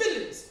your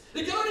feelings.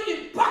 It can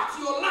already impact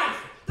your life.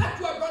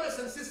 That's why, brothers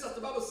and sisters,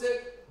 the Bible says,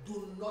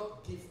 do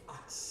not give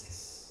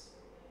access.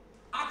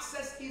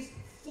 Access is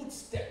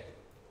footstep.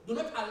 Do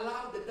not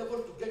allow the devil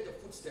to get the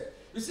footstep.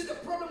 You see, the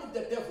problem with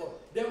the devil,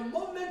 the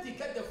moment he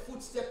gets the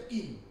footstep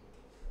in,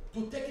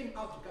 to take him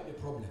out become a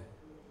problem.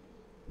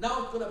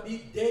 Now it's going to be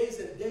days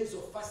and days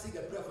of fasting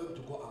and prayer for him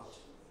to go out.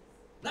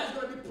 Now it's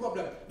going to be a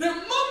problem. The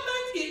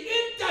moment he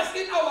enters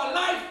in our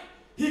life,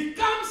 he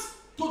comes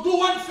to do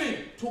one thing,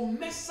 to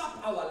mess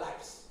up our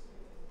lives.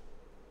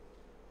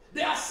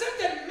 There are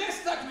certain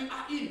mess that we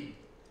are in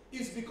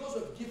is because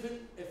of giving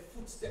a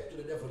footstep to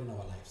the devil in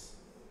our lives.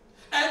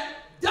 And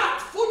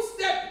that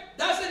footstep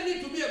doesn't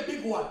need to be a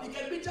big one. It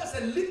can be just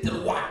a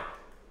little one.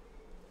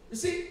 You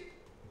see,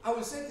 I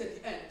will say at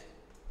the end,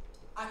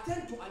 I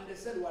tend to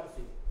understand one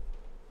thing.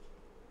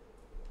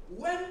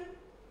 When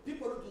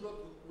people who do not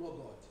know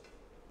God,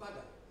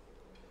 pardon,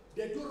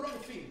 they do wrong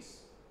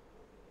things,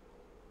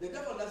 the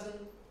devil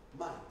doesn't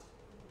mind.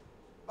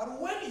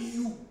 But when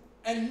you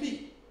and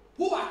me,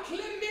 who are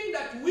claiming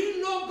that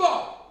we know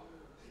God,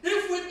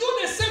 if we do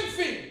the same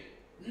thing,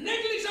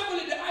 negligible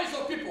in the eyes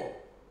of people,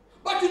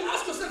 but you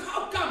ask yourself,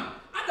 how come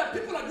other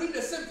people are doing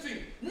the same thing?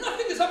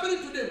 Nothing is happening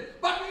to them.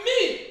 But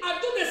me, I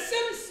do the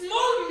same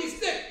small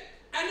mistake,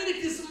 and then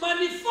it is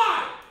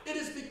magnified. It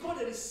is because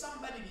there is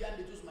somebody behind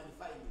it who's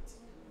magnifying it.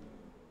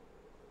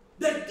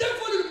 The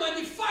devil will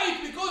magnify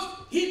it because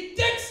he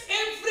takes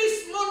every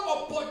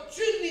small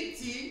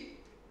opportunity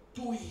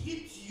to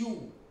hit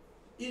you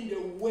in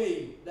the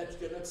way that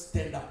you cannot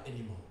stand up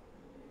anymore.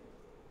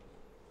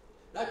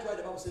 That's why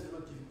the Bible says do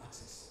not give him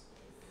access.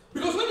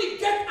 Because when he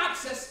gets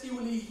access, he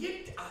will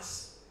hit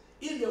us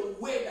in the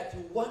way that he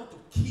wants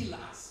to kill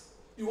us.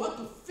 He wants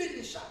to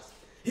finish us.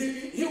 He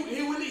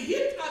will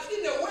hit us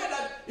in a way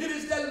that it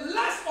is the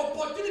last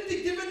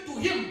opportunity given to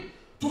him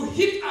to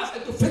hit us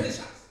and to finish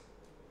us.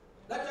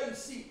 That's why you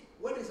see,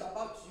 when it's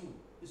about you,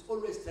 it's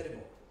always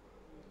terrible.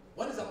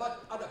 When it's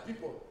about other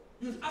people,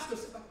 you ask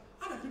yourself,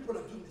 but other people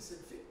are doing the same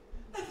thing.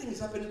 Nothing is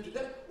happening to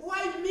them.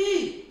 Why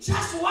me?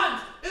 Just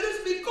once. It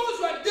is because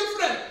you are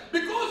different.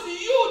 Because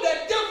you, the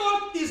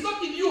devil, is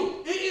not in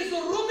you. He is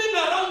roaming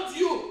around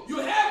you.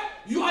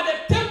 You are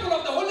the temple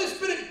of the Holy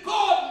Spirit.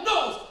 God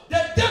knows.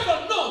 The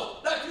devil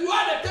knows that you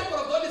are the temple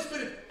of the Holy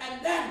Spirit.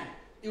 And then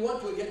he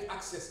wants to get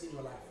access in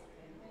your life.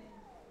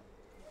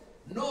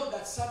 Know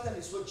that Satan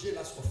is so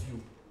jealous of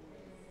you.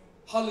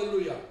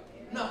 Hallelujah.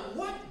 Now,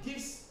 what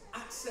gives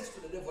access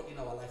to the devil in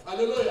our life?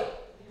 Hallelujah.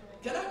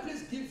 Can I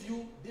please give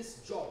you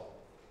this job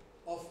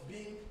of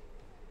being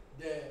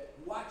the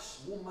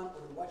watchwoman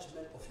or the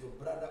watchman of your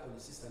brother or your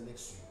sister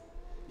next to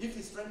you? If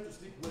he's trying to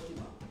sleep, wake him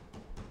up.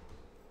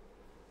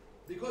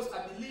 Because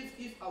I believe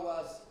if I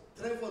was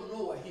Trevor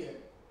Noah here,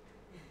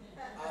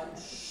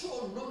 I'm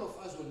sure none of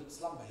us will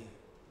slumber here.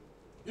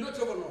 You know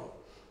Trevor Noah?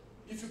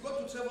 If you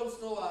go to Trevor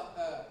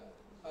Noah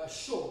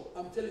show,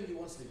 I'm telling you, you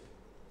won't sleep.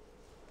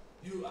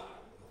 You are,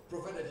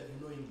 provided that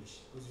you know English.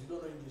 Because if you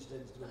don't know English,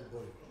 then it's going to be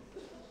boring.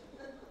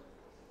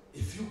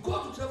 If you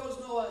go to Trevor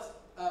Noah's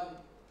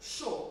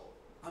show,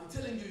 I'm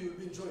telling you, you'll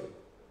be enjoying.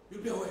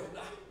 You'll be awake.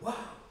 Wow,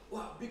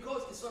 wow,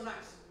 because it's so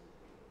nice.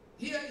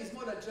 Here is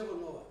more than travel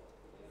nowhere.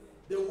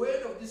 The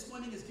word of this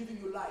morning is giving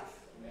you life.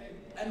 Amen.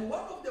 And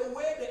one of the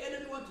way the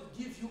enemy wants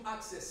to give you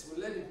access,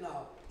 we'll learn it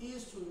now,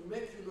 is to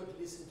make you not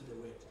listen to the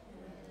word.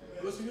 Amen.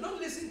 Because if you don't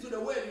listen to the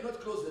word, you not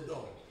close the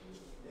door.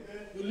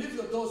 Amen. You leave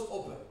your doors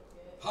open.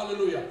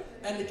 Hallelujah.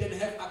 And you can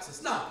have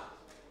access. Now,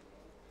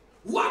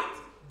 what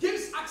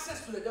gives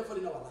access to the devil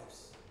in our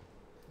lives?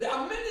 There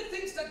are many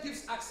things that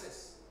gives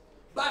access.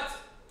 But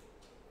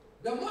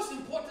the most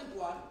important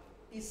one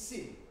is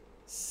sin.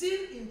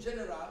 Sin in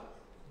general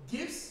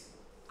gives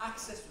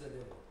access to the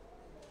devil.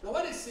 Now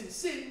what is sin?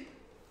 Sin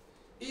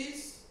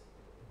is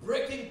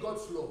breaking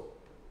God's law.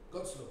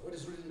 God's law. What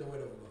is written in the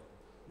word of God?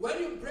 When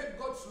you break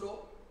God's law,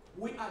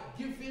 we are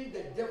giving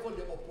the devil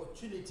the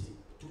opportunity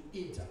to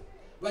enter.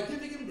 We are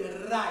giving him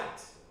the right.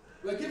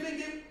 We are giving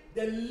him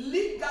the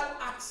legal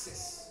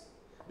access.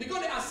 Because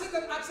there are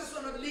certain access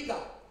that are not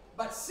legal.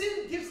 But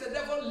sin gives the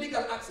devil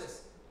legal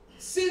access.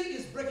 Sin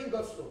is breaking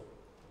God's law.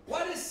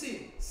 What is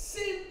sin?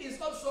 Sin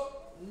is also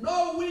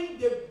knowing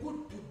the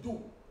good to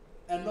do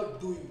and not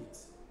doing it.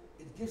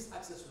 It gives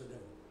access to the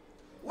devil.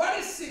 What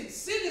is sin?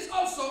 Sin is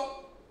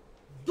also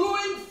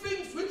doing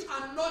things which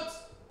are not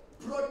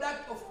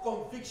product of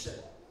conviction.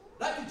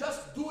 That you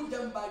just do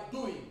them by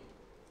doing.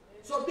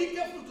 So be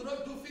careful to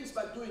not do things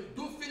by doing.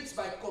 Do things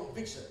by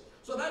conviction.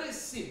 So that is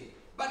sin.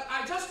 But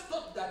I just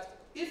thought that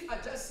if I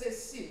just say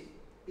sin,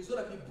 it's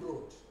going to be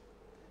broad.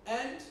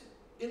 And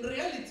in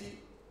reality,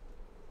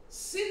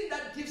 sin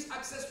that gives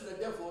access to the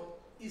devil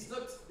is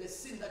not the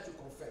sin that you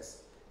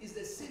confess. It's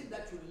the sin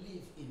that you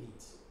live in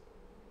it.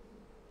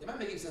 Am I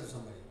making sense to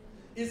somebody?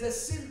 It's the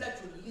sin that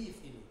you live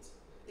in it.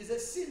 It's a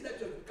sin that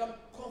you have become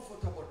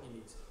comfortable in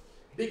it.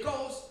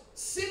 Because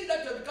sin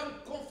that you have become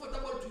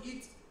comfortable to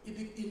it,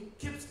 it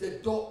keeps the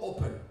door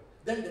open.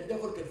 Then the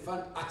devil can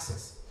find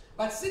access.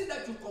 But sin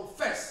that you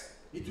confess,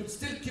 it will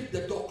still keep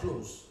the door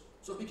closed.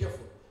 So be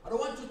careful. I don't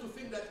want you to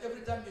think that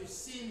every time you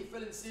sin, you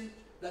fell in sin,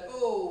 that,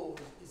 oh,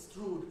 it's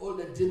true, all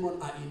the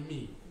demons are in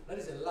me. That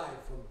is a lie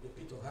from the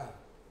pit of hell.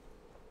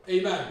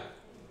 Amen. Amen.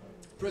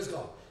 Praise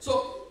God.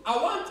 So I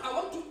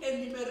want to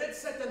enumerate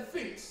certain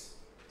things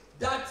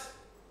that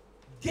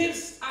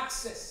gives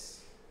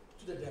access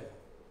to the devil.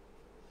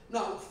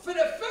 Now, for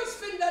the first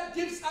thing that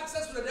gives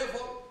access to the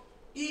devil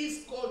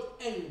is called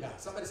anger.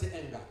 Somebody say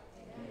anger.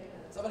 Anger.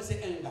 Somebody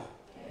say anger.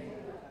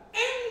 Anger.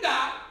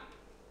 Anger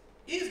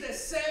is the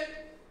same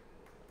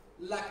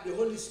like the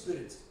Holy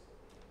Spirit.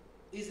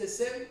 Is the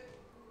same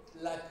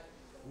like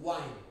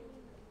wine.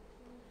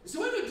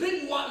 So when you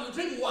drink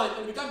wine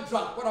and become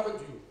drunk, what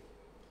happens to you?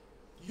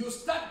 You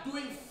start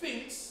doing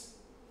things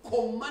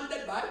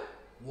commanded by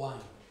wine.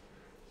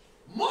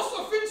 Most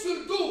of the things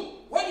you'll do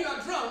when you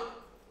are drunk,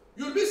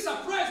 you'll be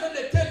surprised when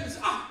they tell you,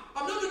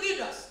 I'm not going to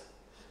need us.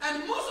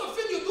 And most of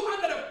the things you do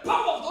under the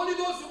power of the Holy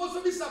Ghost, you'll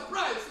also be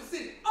surprised to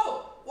see,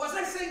 was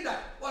I saying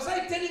that? Was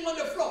I turning on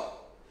the floor?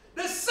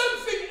 There's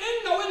something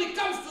anger when it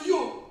comes to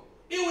you.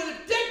 It will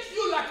take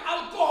you like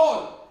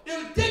alcohol. It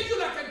will take you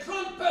like a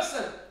drunk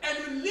person and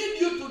will lead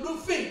you to do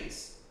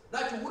things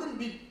that you wouldn't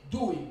be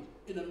doing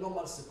in the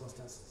normal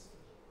circumstances.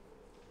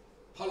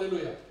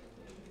 Hallelujah.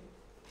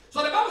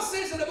 So the Bible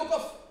says in the book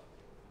of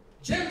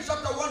James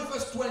chapter 1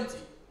 verse 20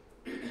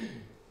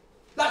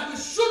 that we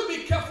should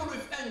be careful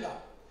with anger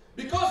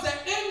because the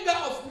anger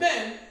of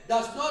men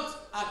does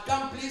not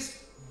accomplish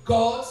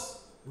God's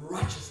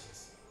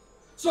righteousness.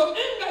 So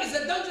anger is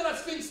a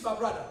dangerous thing, my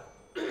brother.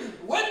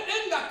 When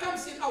anger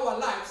comes in our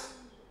lives,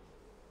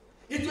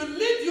 it will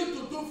lead you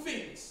to do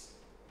things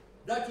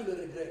that you will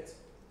regret.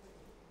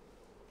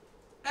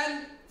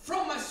 And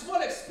from my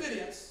small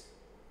experience,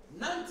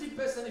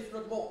 90% if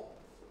not more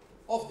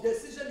of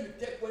decisions you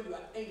take when you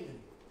are angry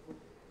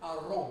are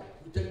wrong.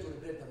 You tend to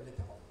regret them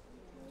later on.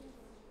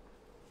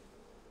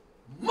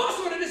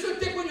 Most of the decisions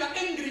you take when you are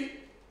angry,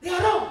 they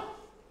are wrong.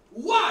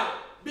 Why?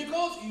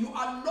 Because you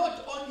are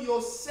not on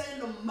your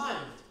sane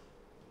mind.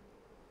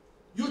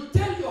 You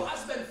tell your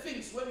husband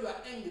things when you are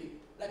angry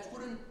that you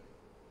couldn't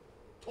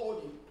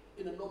told him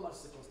in a normal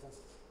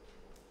circumstances.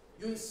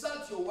 You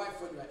insult your wife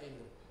when you are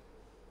angry.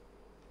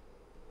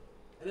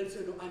 And then you say,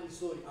 no, honey,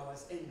 sorry, I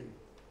was angry.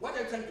 What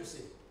are you trying to say?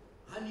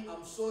 Honey,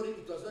 I'm sorry,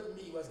 it was not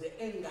me, it was the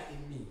anger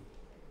in me.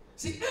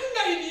 See,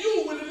 anger in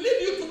you will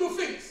lead you to do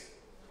things.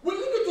 Will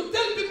lead you to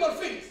tell people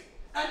things.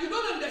 And you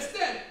don't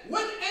understand.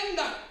 When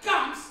anger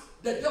comes,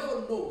 the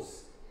devil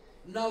knows.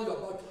 Now you're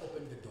about to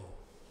open the door.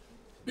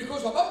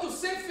 Because you're about to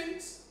say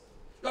things,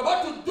 you're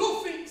about to do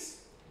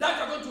things that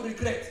you're going to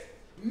regret.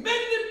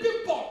 Many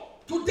people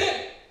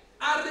today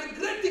are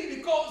regretting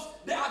because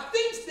there are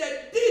things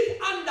they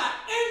did under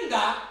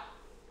anger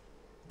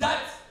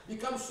that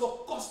become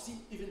so costly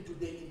even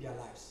today in their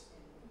lives.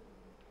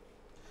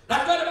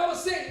 That's what the Bible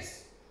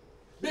says.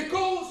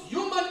 Because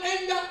human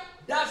anger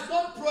does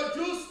not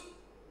produce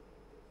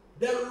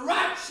the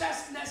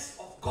righteousness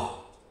of God.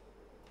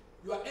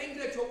 You are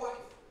angry at your wife,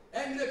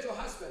 angry at your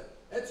husband,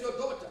 at your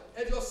daughter,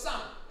 at your son,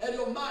 at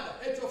your mother,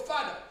 at your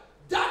father.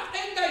 That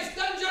anger is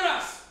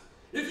dangerous.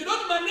 If you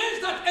don't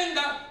manage that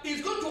anger,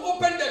 it's going to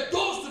open the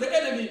doors to the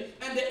enemy,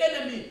 and the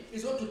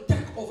is going to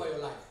take over your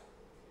life.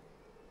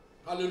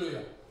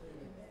 Hallelujah.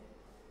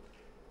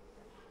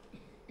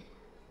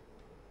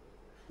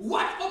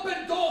 What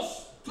opened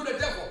doors to the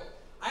devil?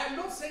 I am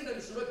not saying that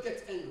you should not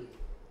get angry.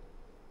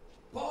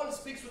 Paul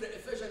speaks to the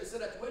Ephesians and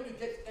said that when you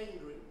get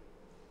angry,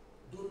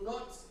 do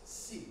not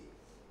sin.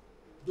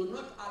 Do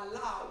not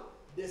allow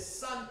the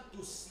sun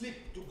to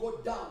sleep, to go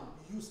down,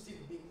 you still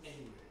being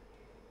angry.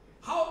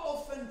 How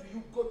often do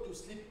you go to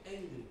sleep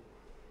angry?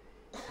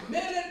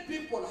 Married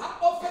people, how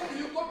often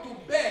do you go to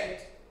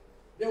bed,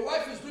 the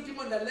wife is looking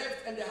on the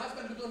left and the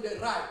husband looking on the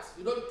right?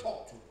 You don't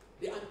talk to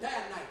the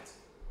entire night.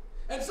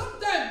 And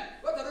sometimes,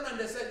 what I don't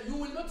understand, you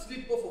will not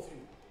sleep, both of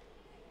you.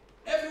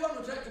 Everyone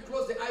will try to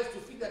close the eyes to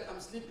feel that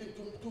I'm sleeping,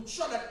 to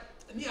show that,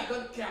 me, I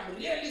don't care, I'm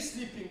really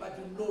sleeping, but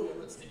you know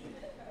you're not sleeping.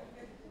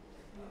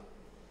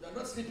 You're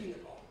not sleeping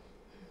at all.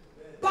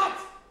 But,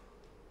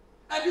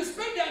 and you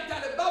spend the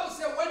entire, the Bible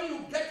says when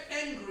you get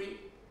angry,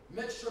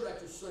 make sure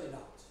that you sort it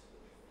out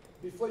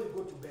before you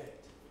go to bed.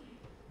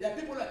 There are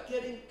people that are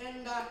carrying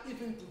anger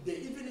even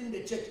today, even in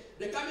the church.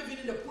 They come even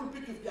in the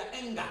pulpit with their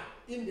anger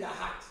in their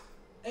heart.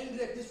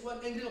 Angry at this one,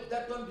 angry at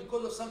that one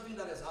because of something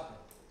that has happened.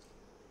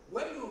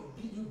 When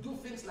you do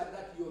things like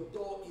that, your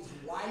door is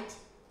wide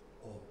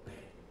open.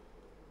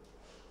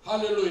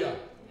 Hallelujah.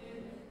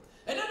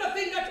 Amen. Another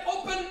thing that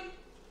opens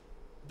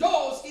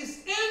doors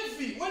is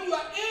envy. When you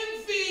are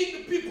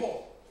envying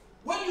people,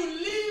 when you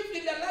live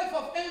in the life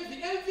of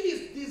envy, envy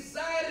is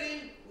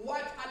desiring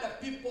what other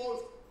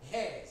people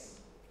has.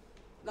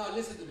 Now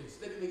listen to this.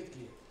 Let me make it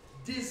clear.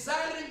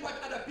 Desiring what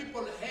other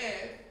people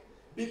have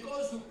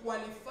because you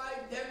qualify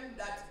them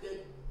that they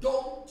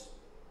don't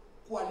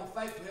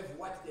qualify to have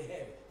what they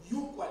have.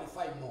 You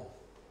qualify more.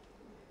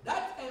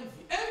 That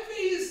envy. Envy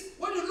is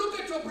when you look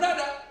at your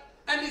brother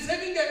and he's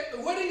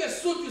wearing a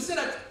suit, you say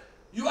that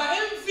you are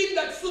envying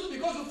that suit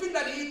because you think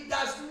that he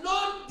does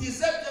not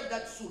deserve to have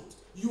that suit.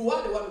 You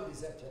are the one who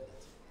deserves to have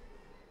that.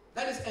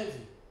 That is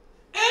envy.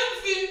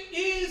 Envy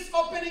is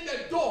opening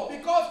a door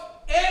because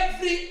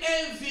every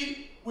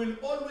envy will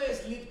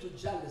always lead to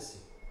jealousy.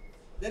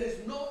 There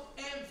is no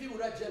envy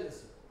without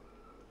jealousy.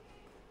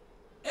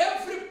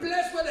 Every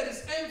place where there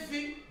is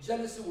envy,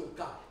 jealousy will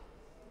come.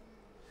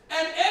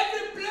 And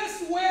every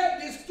place where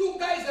these two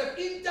guys have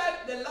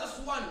entered, the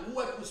last one who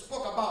we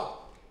spoke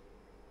about,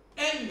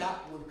 anger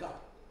will come.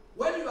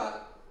 When you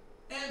are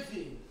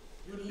envying,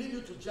 you lead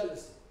you to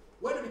jealousy.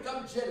 When you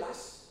become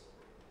jealous,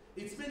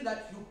 it means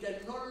that you can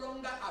no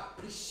longer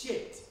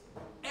appreciate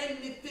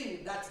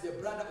anything that the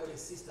brother or the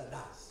sister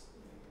does.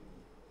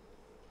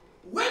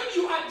 When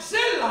you are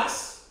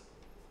jealous,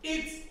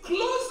 it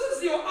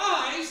closes your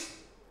eyes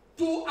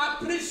to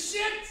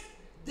appreciate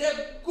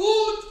the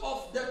good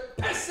of the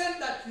person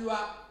that you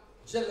are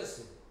jealous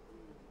of.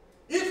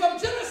 If I'm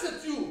jealous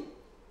of you,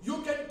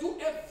 you can do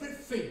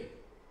everything.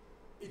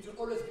 It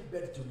will always be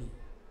bad to me.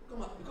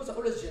 Come on, because I'm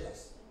always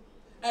jealous.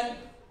 And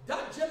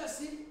that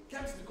jealousy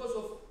comes because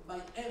of my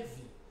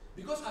envy.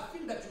 Because I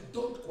think that you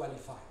don't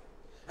qualify.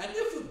 And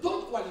if you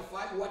don't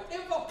qualify,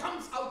 whatever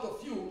comes out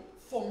of you,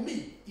 for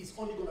me, is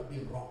only going to be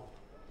wrong.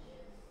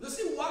 You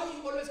see why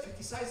you always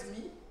criticize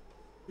me?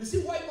 You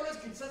see why you always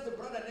criticize the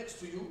brother next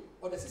to you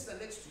or the sister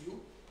next to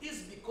you?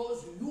 Is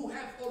because you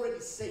have already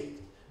said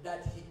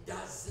that he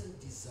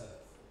doesn't deserve.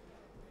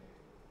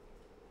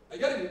 Are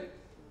you getting it?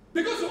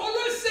 Because you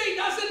always say he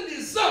doesn't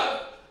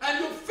deserve and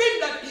you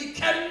think that he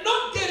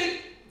cannot get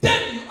it,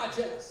 then you are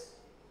jealous.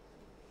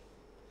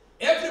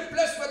 Every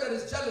place where there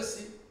is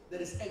jealousy,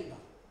 there is anger.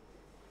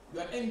 You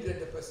are angry at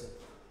the person.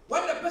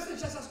 When the person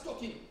just starts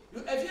talking,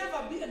 have you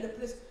ever been in the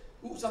place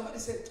who somebody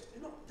said,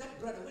 you know, that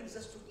brother, when he's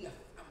just talking,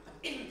 I'm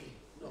angry.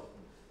 No.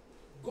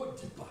 Go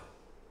deeper.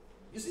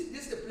 You see,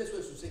 this is the place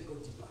where you should say go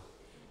deeper.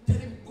 Tell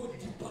him go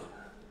deeper.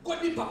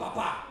 Go deeper,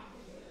 papa.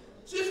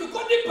 So if you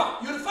go deeper,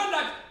 you'll find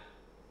that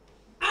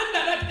under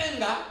that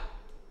anger,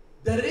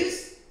 there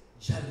is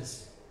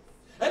jealousy.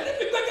 And if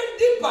you go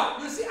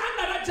deeper, you see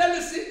under that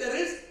jealousy, there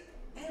is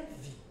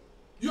envy.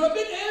 You have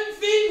been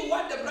envying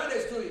what the brother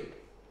is doing.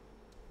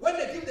 When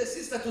they give the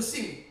sister to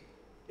sing,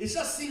 it's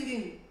just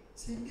singing.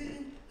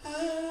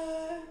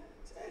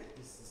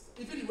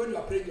 Even when you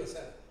are praying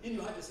yourself, in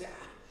your heart you say,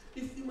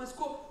 if you must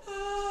go,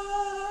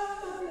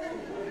 oh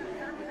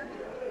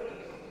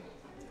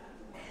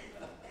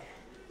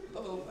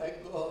my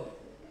God.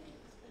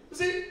 You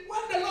see,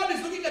 when the Lord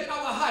is looking at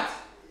our heart,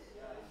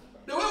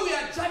 the way we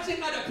are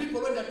judging other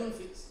people when they are doing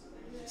things.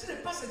 See, the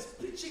pastor is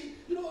preaching,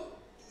 you know,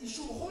 you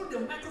should hold the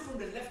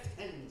microphone in the left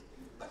hand.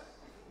 But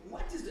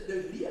what is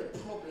the real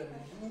problem?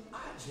 You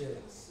are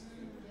jealous.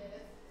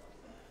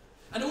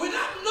 And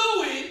without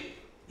knowing,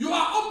 you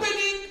are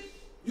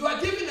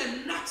giving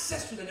an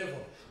access to the devil.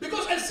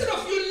 Because instead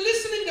of you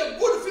listening to the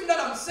good thing that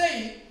I'm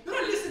saying, you're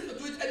not listening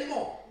to it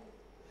anymore.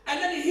 And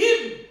then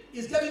him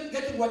is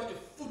getting what? A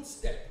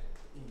footstep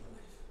in your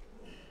life.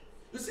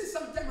 You see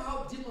sometimes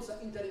how demons are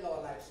entering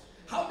our lives.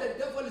 How the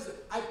devil is.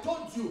 I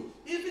told you,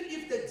 even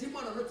if the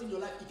demon are not in your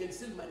life, he can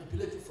still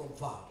manipulate you from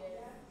far.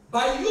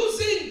 By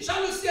using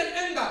jealousy and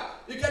anger,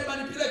 he can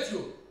manipulate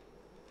you.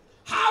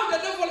 How the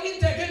devil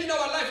enter again in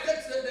our life,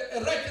 gets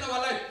right in our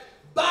life,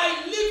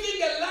 by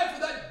living a life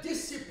without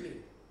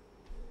discipline.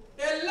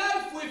 A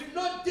life with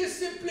no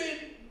discipline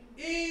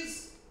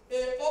is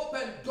an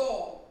open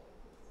door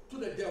to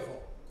the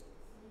devil.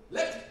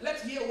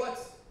 Let's hear what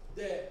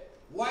the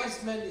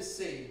wise man is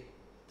saying.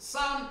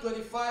 Psalm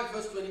 25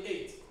 verse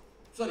 28.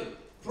 Sorry,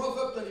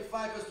 Proverbs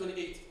 25 verse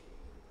 28.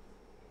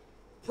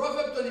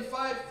 Proverbs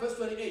 25 verse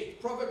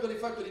 28. Proverbs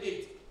 25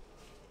 28.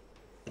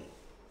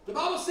 The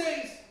Bible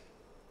says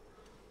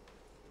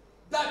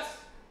that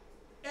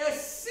a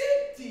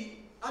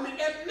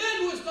man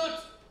who is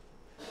not,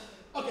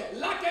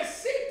 like a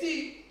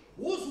city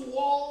whose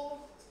walls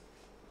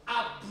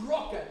are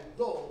broken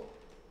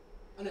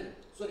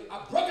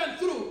broken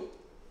through,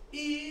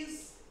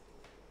 is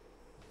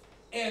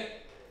a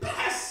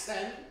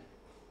person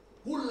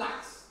who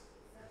lacks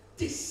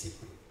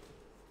discipline.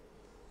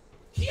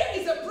 Here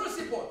is a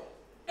principle.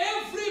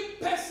 Every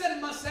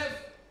person must have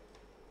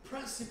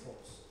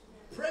principles.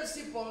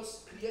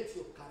 Principles create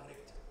your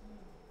character.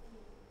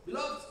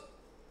 Beloved,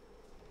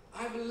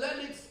 I've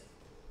learned it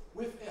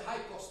with a high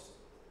cost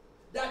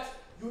that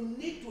you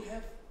need to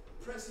have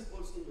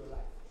principles in your life.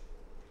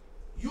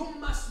 You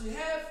must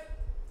have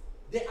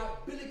the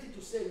ability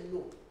to say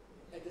no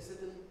at a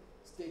certain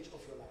stage of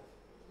your life.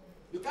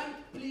 You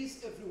can't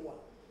please everyone.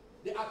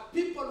 There are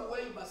people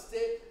where you must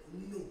say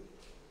no.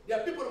 There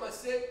are people who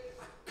must say,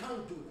 I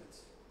can't do that.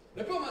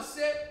 The people must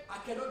say, I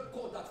cannot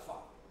go that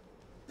far.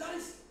 That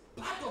is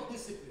part of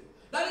discipline.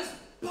 That is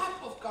part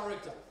of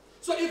character.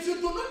 So if you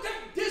do not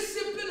have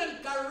discipline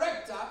and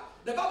character,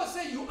 the Bible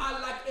says you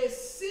are like a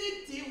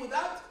city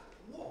without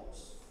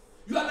walls.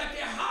 You are like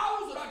a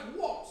house without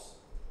walls.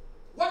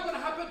 What's going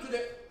to happen to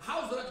the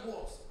house without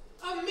walls?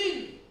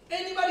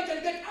 Anybody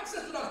can get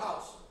access to that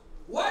house.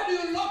 Why do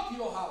you lock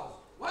your house?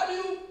 Why do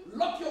you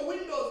lock your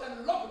windows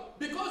and lock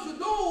it? Because you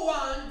don't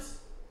want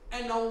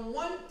an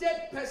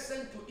unwanted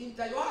person to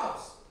enter your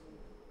house.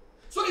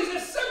 So it's the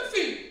same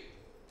thing.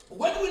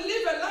 When we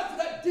live a life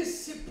without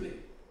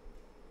discipline,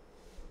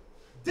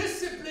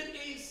 discipline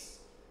is,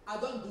 I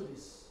don't do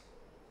this.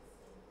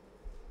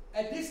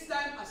 At this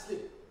time, I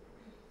sleep.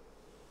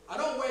 I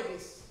don't wear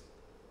this.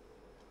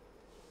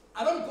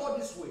 I don't go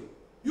this way.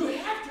 You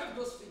have to have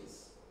those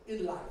things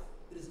in life.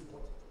 It is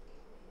important.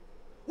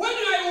 When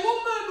you are a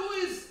woman who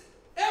is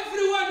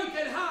everyone you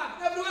can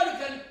have, everyone you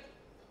can,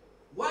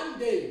 one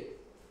day,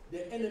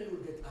 the enemy will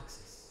get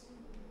access.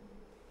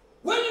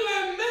 When you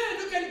are a man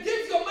who can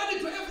give your money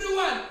to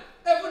everyone,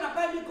 everyone,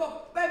 buy me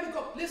coke, buy me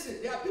coke.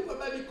 Listen, there are people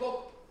buy me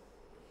coke.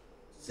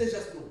 Say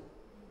just no.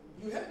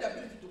 You have the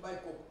ability to buy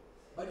coke,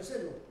 but you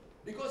say no.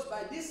 Because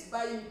by this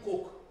buying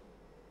coke,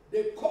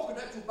 the coke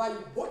that you buy,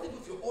 you bought it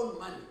with your own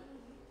money.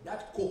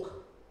 That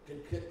coke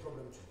can create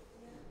problem to you.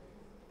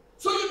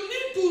 So you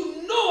need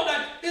to know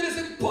that it is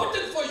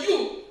important for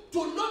you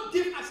to not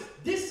give access.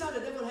 This is how the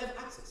devil have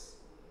access.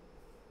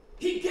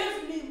 He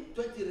gave me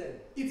 20 rand.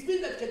 It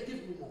means that he can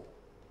give me more.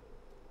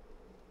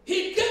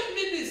 He gave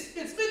me this.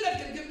 It means that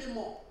he can give me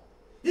more.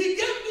 He gave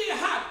me a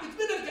heart. It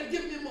means that he can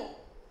give me more.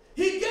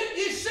 He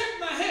shook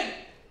my hand.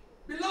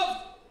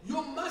 Beloved,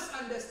 you must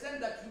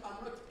understand that you are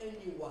not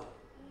anyone.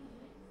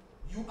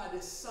 You are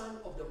the son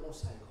of the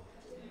Most High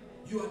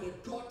God. You are the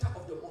daughter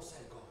of the Most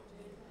High God.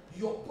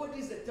 Your body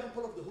is the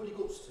temple of the Holy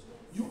Ghost.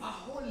 You are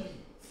holy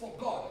for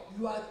God.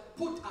 You are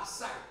put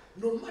aside.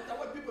 No matter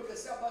what people can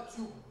say about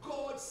you,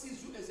 God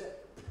sees you as a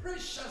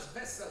precious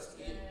vessel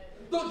to Him.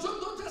 Don't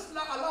just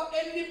allow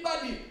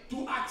anybody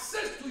to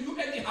access to you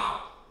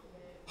anyhow.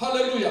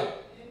 Hallelujah. Amen.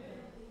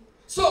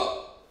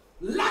 So,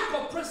 lack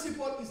of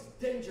principle is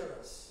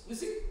dangerous. You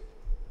see,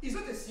 it's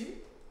not a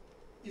sin.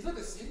 It's not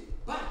a sin.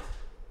 But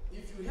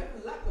if you have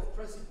a lack of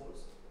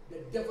principles, the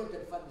devil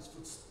can find his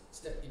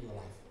footstep in your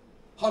life.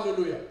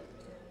 Hallelujah. Amen.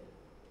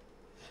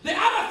 The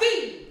other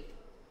thing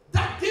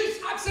that gives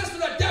access to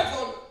the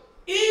devil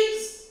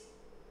is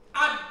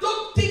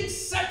adopting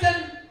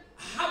certain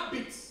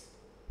habits.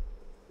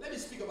 Let me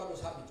speak about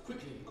those habits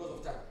quickly because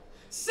of time.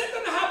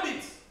 Certain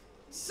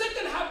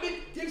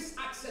habit gives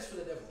access to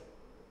the devil.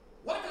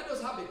 What are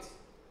those habits?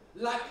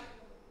 Like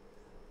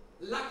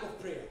lack of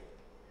prayer.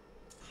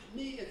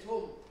 Me at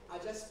home, I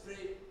just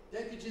pray.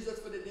 Thank you, Jesus,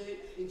 for the day.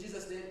 In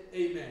Jesus' name,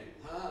 amen.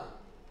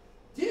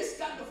 This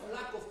kind of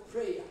lack of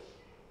prayer,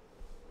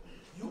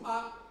 you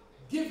are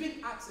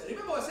giving access.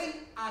 Remember I was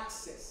saying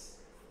access.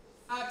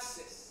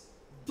 Access.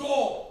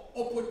 Door.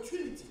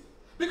 Opportunity.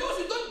 Because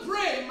you don't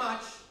pray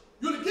much,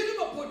 you'll give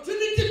him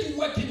opportunity to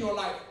work in your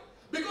life.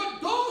 Because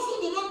those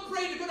who do not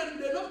pray,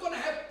 they're not going to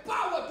have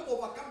power to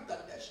overcome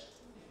temptation.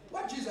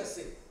 What Jesus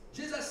said?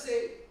 Jesus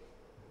said,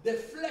 the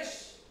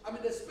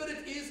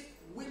spirit is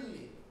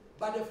willing,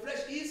 but the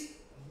flesh is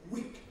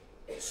weak.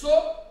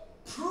 So,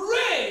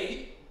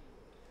 pray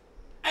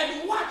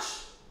and watch.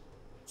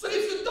 So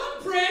if you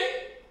don't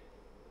pray,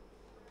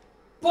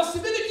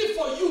 possibility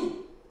for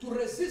you to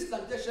resist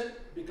temptation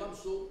becomes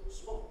so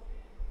small.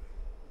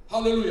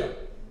 Hallelujah.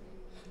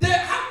 The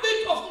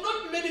habit of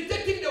not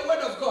meditating the word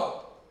of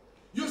God.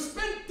 You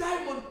spend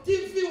time on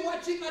TV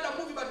watching other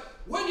movies, but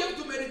when you have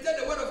to meditate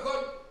the word of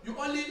God, you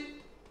only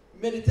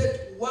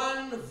meditate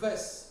one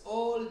verse.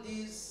 All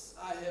these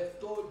I have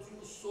told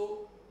you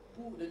so.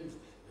 Who? Let me tell you.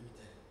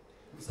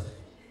 Let me tell you.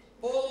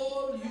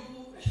 All you.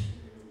 Let me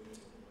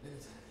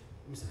tell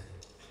you.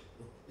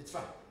 No, it's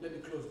fine. Let me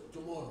close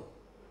tomorrow.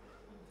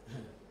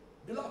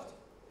 Beloved,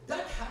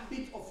 that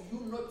habit of you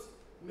not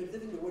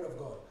meditating the word of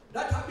God,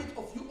 that habit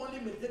of you only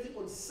meditating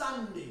on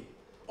Sunday,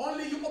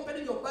 only you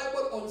opening your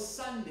Bible on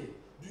Sunday.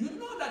 Do you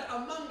know that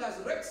among us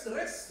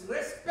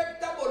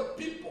respectable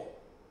people,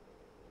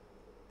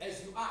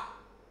 as you are,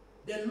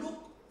 they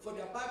look for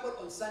their Bible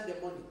on Sunday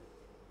morning.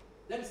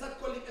 Then start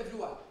calling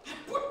everyone. I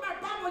put my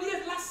Bible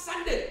here last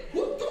Sunday.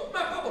 Who took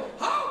my Bible?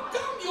 How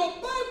come your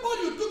Bible,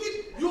 you took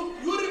it, you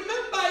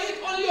remember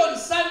it only on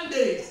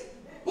Sundays?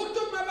 Who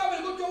took my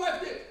Bible? Go to your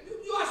wife there.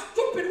 You are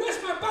stupid. Where's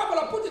my Bible?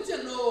 I put it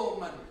here. No,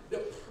 man. The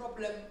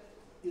problem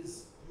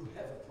is you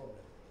have a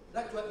problem.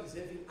 That one is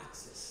having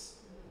access.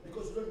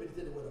 Because you don't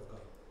meditate the word of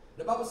God.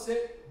 The Bible says,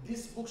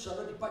 this book shall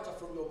not depart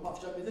from your mouth.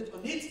 Shall meditate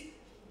on it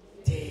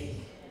day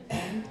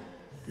and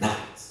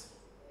night.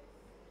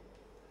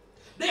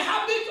 The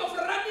habit of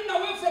running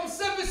away from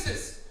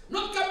services,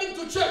 not coming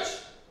to church.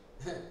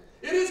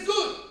 It is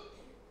good.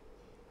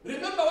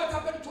 Remember what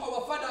happened to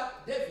our father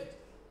David.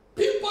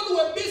 People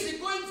were busy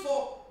going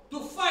to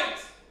fight.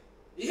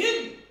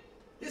 Him,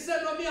 he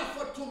said, no, me, I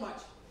fought too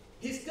much.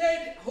 He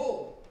stayed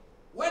home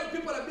when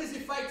people are busy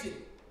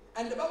fighting.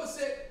 And the Bible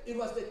said it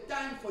was the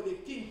time for the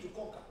king to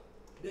conquer.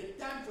 The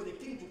time for the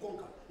king to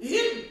conquer.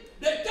 Him,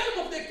 the time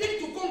of the king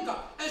to conquer.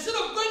 Instead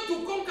of going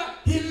to conquer,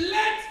 he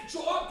let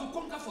Joab to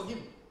conquer for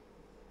him.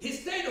 He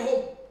stayed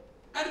home.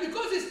 And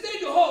because he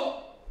stayed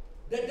home,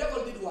 the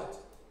devil did what?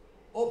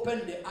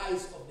 Opened the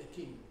eyes of the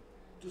king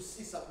to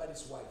see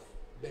somebody's wife,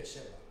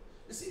 Bathsheba.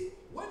 You see,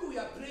 when we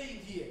are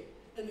praying here,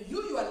 and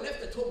you are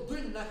left at home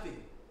doing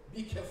nothing,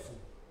 be careful.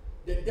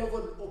 The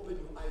devil will open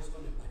your eyes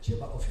on the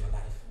Bathsheba of your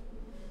life.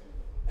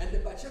 And the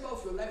Bathsheba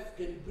of your life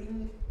can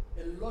bring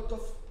a lot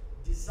of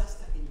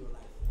disaster in your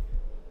life.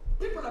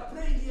 People are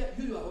praying here,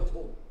 you are at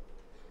home.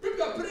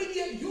 People are praying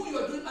here, you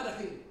are doing other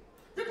things.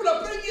 People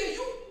are praying here,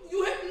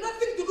 you have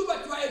nothing to do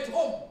but you are at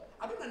home.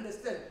 I don't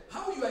understand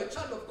how you are a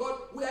child of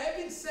God. We are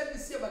having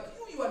service here, but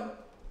you are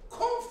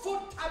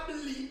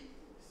comfortably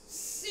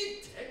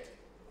seated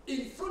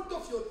in front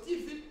of your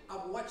TV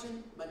and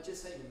watching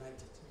Manchester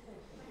United.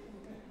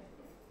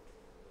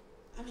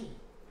 I mean,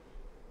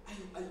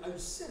 are you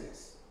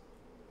serious?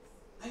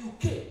 Are you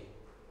okay?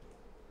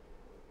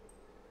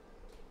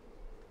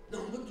 Now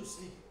I'm going to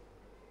sleep.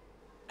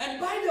 And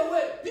by the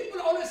way,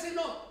 people always say,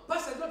 no,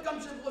 Pastor, don't come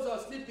to church because I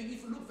was sleeping.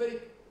 If you look very,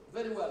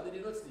 very well, they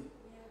did not sleep.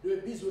 They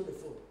were busy on the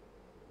phone.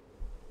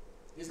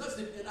 It's not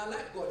sleeping. And I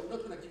like God. He's not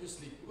going to give you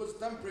sleep. Because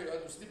time prayer,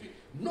 you're sleeping.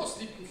 No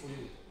sleeping for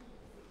you.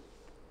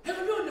 Have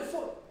you been on the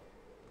phone?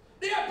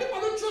 There are people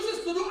who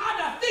chooses to do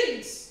other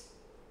things.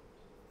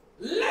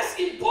 Less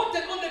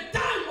important on the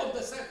time of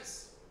the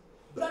service.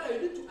 Brother,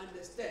 you need to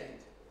understand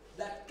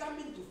that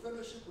coming to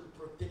fellowship will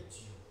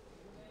protect you.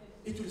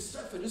 It will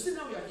strengthen. You see,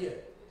 now you are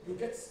here. You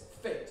get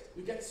fed.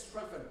 You get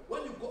strengthened.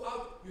 When you go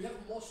out, you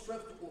have more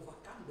strength to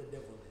overcome the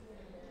devil.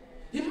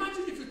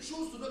 Imagine if you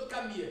choose to not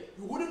come here,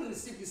 you wouldn't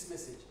receive this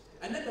message.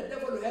 And then the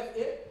devil will have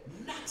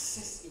an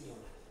access in your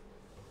life.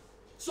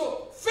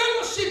 So,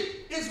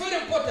 fellowship is very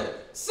important.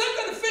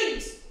 Certain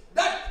things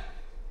that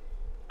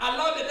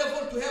allow the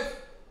devil to have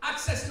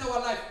access in our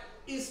life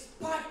is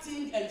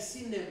partying and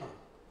cinema.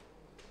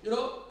 You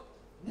know,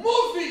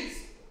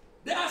 movies.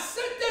 There are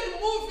certain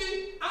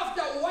movies,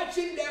 after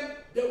watching them,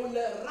 they will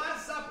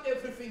razz up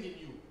everything in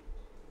you.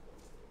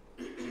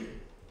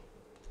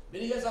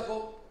 Many years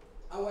ago,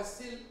 I was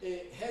still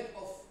a head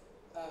of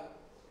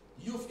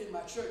youth in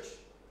my church.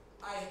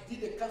 I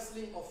did a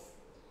counseling of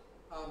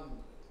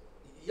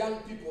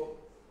young people.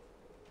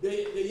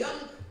 The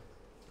young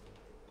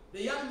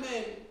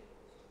man,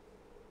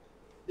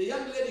 the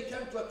young lady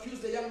came to accuse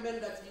the young man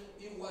that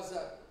he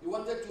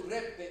wanted to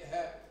rape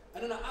her.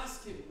 And then I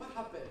asked him, what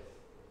happened?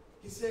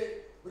 He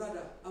said,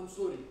 brother, I'm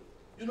sorry.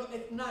 You know,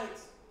 at night,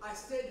 I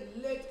stayed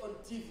late on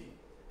TV.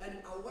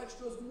 And I watched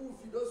those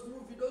movies.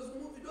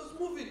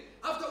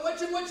 After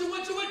watching,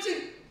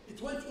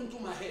 it went into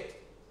my head.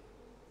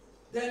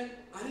 Then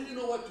I didn't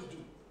know what to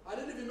do. I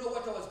didn't even know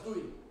what I was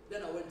doing.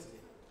 Then I went there.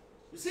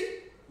 You see,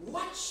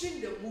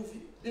 watching the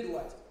movie did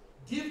what?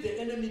 Give the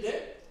enemy the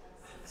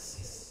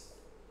access.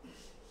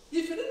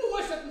 If you didn't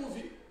watch that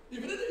movie, if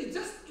you didn't, it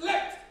just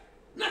slept,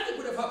 nothing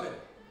would have happened.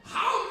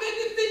 How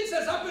many things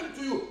has happened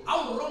to you?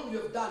 How wrong you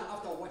have done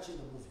after watching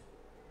the movie?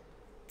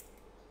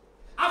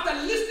 After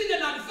listening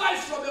an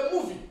advice from a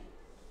movie?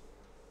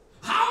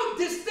 How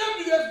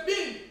disturbed you have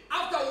been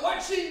after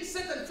watching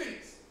certain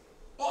things?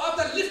 Or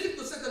after listening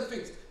to certain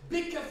things?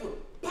 Be careful.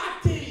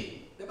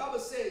 Partying. The Bible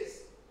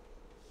says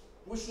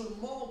we should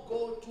more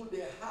go to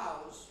the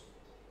house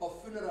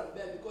of funeral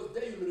bed because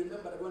there you will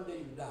remember that one day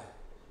you die.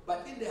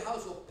 But in the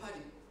house of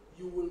party,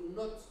 you will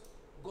not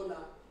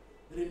gonna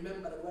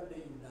remember that one day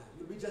you die.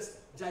 You'll be just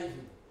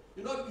jiving.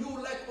 You know, you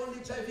like only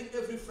jiving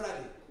every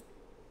Friday.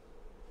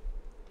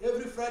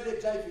 Every Friday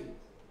jiving.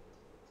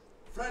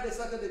 Friday,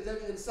 Saturday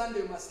jiving, and Sunday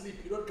you must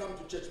sleep. You don't come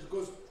to church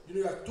because you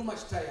know you are too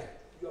much tired.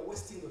 You are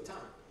wasting your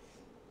time.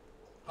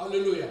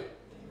 Hallelujah.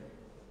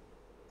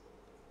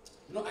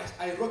 You know,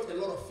 I wrote a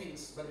lot of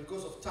things, but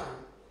because of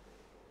time,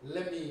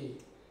 let me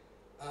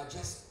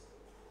just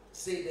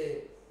say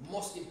the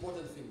most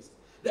important things.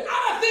 The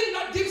other thing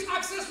that gives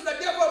access to the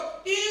devil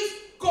is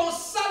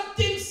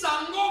consulting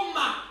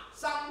Sangoma.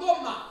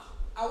 Sangoma.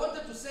 I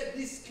wanted to say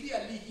this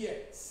clearly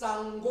here.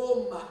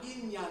 Sangoma,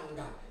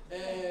 Inyanga.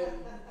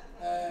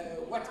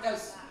 What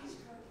else?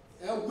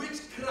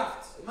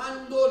 Witchcraft.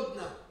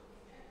 Mandodna.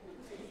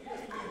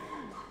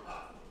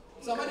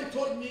 Somebody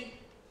told me,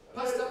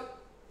 Pastor,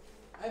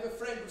 I have a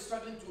friend who's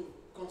struggling to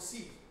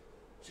conceive.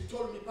 She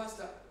told me,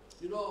 Pastor,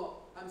 you know,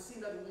 I'm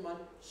seeing that woman,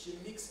 she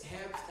mixed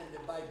herbs and the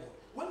Bible.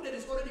 When there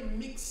is already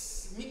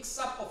mix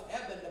up of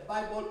herb and the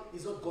Bible,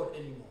 is not God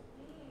anymore.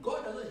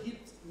 God doesn't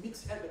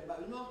mix herb and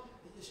Bible. You know,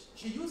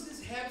 she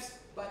uses herbs,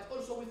 but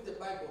also with the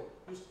Bible.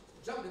 You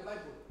jump the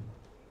Bible.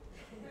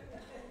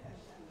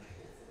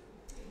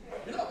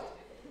 You know,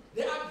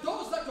 there are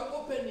doors that you're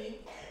opening,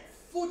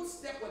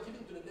 footstep we're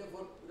giving to the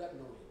devil without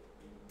knowing.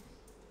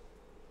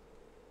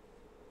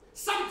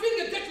 Something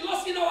get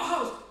lost in our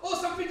house. Oh,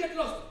 something get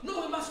lost.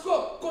 No, we must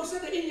go.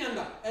 Consider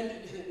Inyanga. And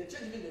they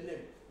change even the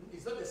name.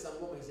 It's not the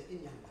Sangoma, it's the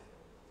Inyanga.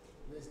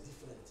 You know, it's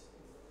different.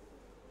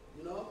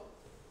 You know?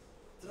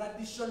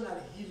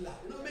 Traditional healer.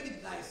 You know, make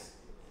it nice.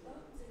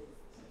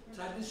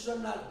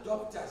 Traditional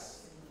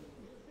doctors.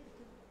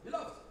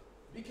 Beloved,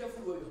 be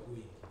careful where you're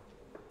going.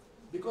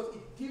 Because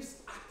it gives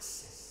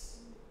access.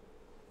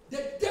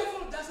 The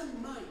devil doesn't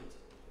mind.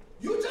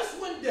 You just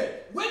went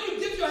there. When you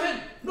give your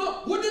hand,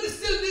 no, who didn't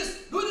steal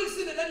this? Who didn't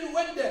steal it? Then you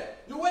went there.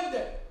 You went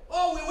there.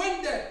 Oh, we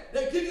went there.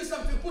 They give you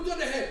something, put on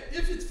the head.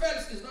 If it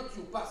fails, it's not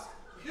you pass.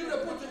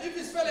 If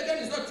it fell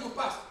again, it's not you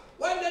pass.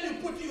 When then you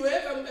put you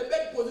have a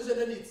bad position,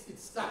 then it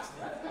starts.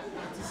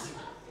 It is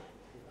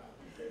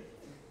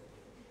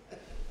you.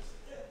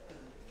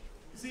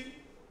 See,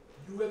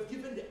 you have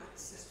given the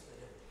access to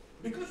them.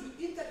 Because you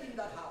entered in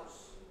that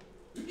house.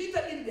 You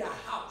entered in their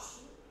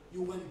house.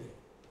 You went there.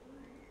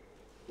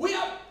 We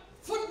have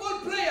football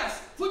players.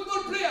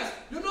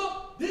 You know,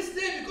 this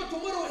day, because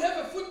tomorrow we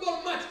have a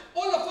football match,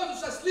 all of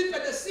us shall sleep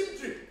at the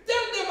cemetery.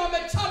 Tell them I'm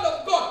a child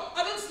of God.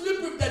 I don't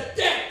sleep with the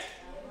dead.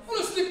 I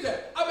don't sleep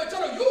there. I'm a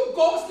child of you.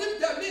 Go sleep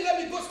there.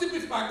 Let me go sleep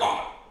with my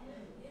God.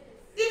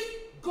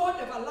 If God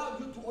have allowed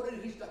you to already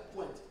reach that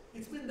point,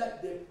 it means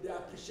that they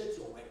appreciate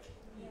your work.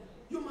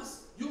 You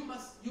must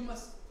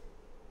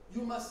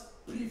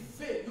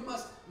prevail. You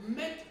must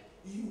make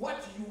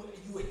what you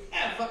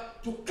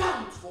have to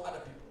count for other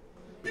people.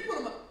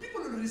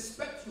 People will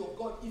respect your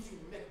God if you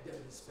make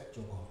them respect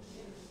your God.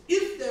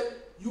 If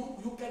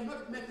you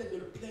cannot make them,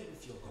 they'll play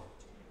with your God.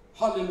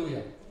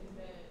 Hallelujah.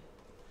 Amen.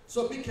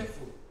 So be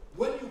careful.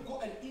 When you go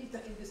and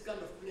enter in this kind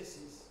of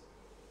places,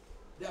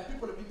 there are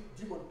people being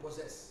demon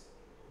possessed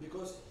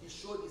because he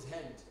showed his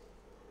hand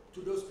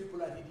to those people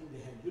that are reading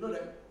the hand. You know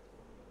them?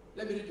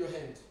 Let me read your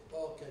hand.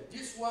 Okay.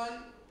 This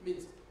one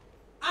means,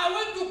 I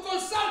went to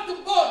consult the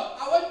board.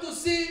 I want to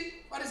see,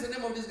 what is the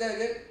name of this guy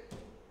again?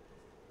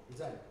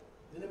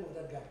 The name of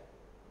that guy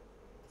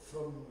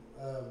from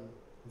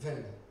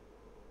Venda.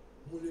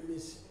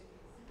 Mulimisi.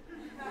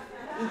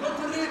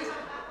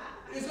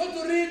 He's going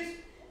to read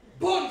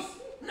bones.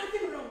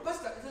 Nothing wrong,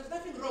 Pastor. There's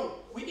nothing wrong.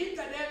 We enter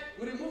there,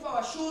 we remove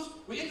our shoes,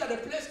 we enter the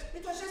place.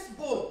 It was just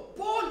bone.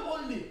 Bone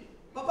only.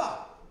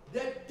 Papa,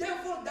 the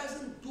devil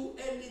doesn't do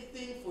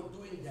anything for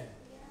doing them.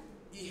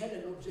 He had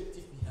an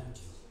objective behind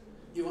you.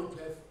 He wants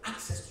to have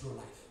access to your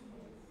life.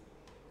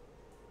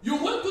 You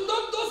want to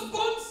knock those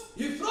bones,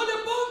 you throw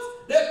the bones,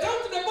 they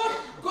come to the bone.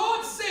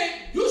 God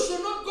said you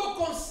should not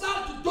go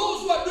consult to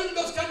those who are doing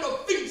those kind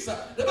of things.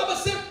 The Bible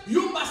said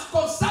you must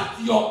consult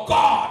your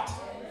God.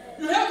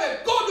 You have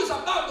a God who's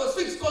about those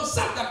things,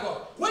 consult that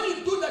God. When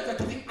you do that, you're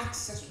giving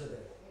access to the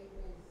devil.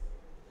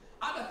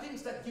 Other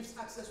things that gives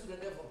access to the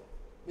devil,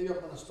 maybe I'm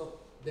going to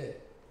stop there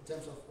in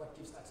terms of what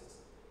gives access.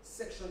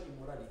 Sexual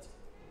immorality.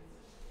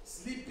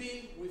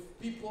 Sleeping with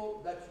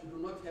people that you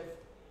do not have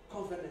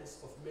covenants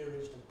of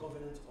marriage and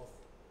covenants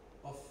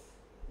of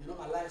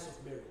alliance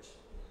of marriage.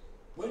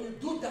 When you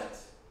do that,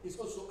 it's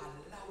also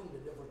allowing the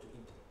devil to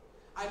enter.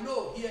 I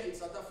know here in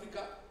South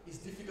Africa, it's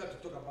difficult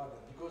to talk about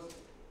that because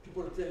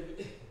people tell you,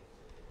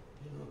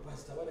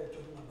 Pastor, what are you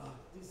talking about?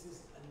 This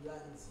is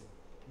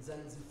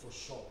Zanzi for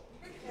sure.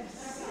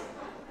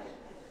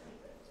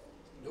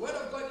 The word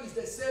of God is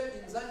the same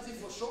in Zanzi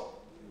for sure,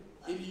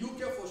 in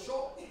UK for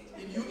sure,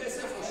 in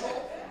USA for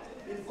sure,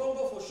 in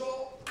Congo for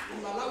sure,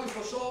 in Malawi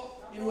for sure,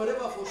 in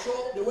wherever for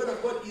sure, the word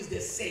of God is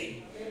the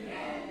same.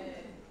 Amen.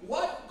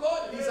 What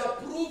God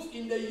disapproved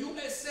in the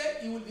USA,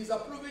 he will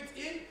disapprove it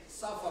in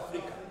South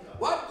Africa.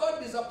 What God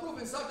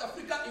disapproved in South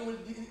Africa, he will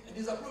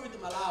disapprove it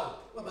in Malawi.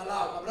 My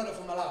brother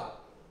from Malawi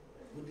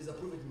will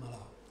disapprove it in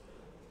Malawi.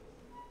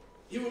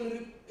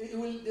 He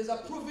will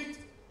disapprove it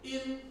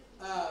in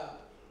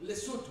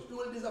Lesotho. He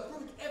will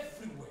disapprove it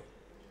everywhere.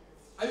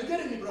 Are you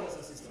getting me, brothers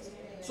and sisters?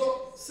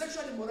 So,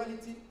 sexual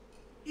immorality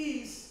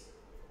is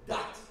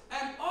that.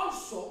 And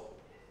also,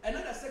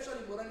 another sexual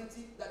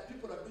immorality that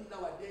people are doing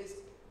nowadays,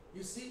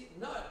 you see,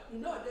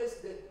 nowadays,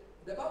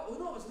 the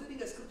Bible, I was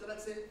reading a scripture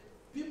that said,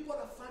 People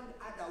have found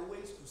other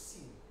ways to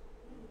sin.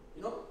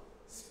 You know,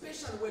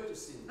 special way to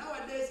sin.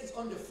 Nowadays it's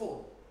on the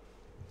phone.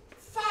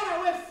 Far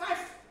away,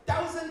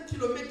 5,000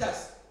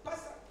 kilometers.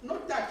 Pastor, no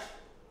touch.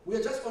 We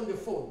are just on the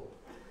phone.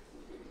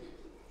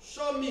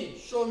 Show me.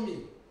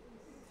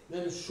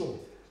 Then show.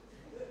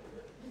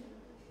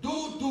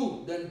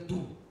 Do, then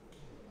do.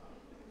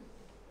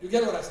 You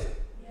get what I say?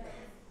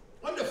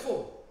 Yeah. On the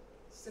phone,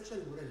 sexual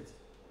immorality.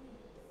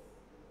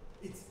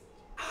 It's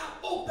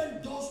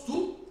open doors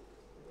to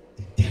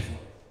the devil.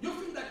 You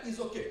think that is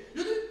okay?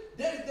 You think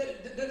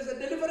there is a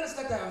deliverance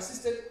that I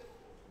assisted.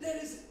 There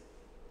is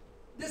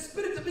the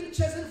spirit of being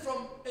chosen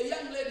from a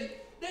young lady.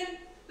 Then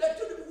they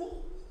told him,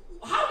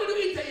 how did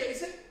you enter here? He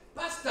said,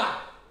 Pastor,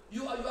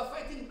 you are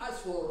fighting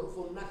us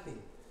for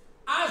nothing.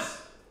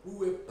 As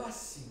we were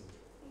passing,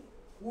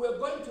 we were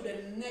going to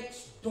the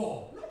next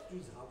door, not to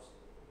his house,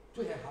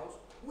 to her house.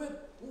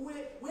 We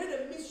had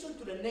a mission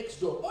to the next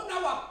door. On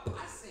our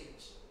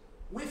passage,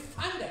 we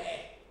found her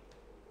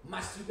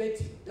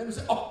masturbating. Then we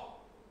said, oh,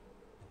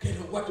 okay,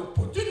 what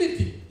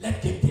opportunity?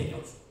 Let's get there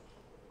also.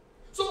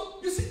 So,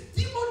 you see,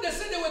 demons, they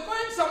said they were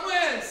going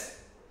somewhere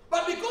else.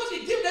 But because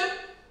he gave them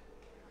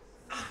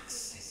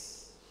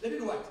access, they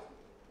did what?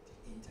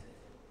 The internet.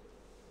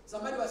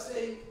 Somebody was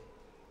saying,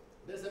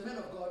 there's a man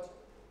of God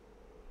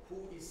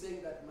who is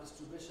saying that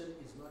masturbation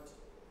is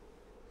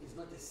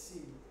not a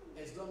sin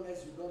as long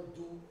as you don't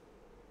do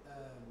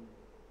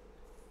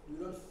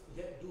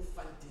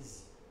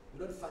fantasy. You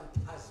don't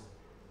phantasm.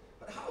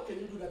 But how can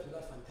you do that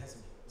without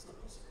phantasm? It's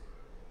not possible.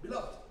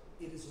 Beloved,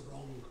 it is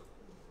wrong.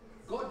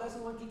 God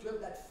doesn't want you to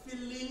have that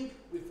feeling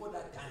before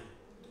that time.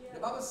 Yeah. The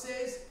Bible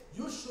says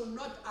you should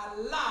not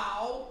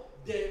allow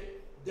the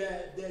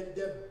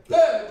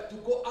bird to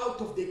go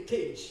out of the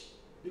cage.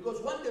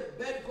 Because when the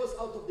bird goes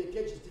out of the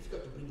cage, it's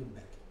difficult to bring him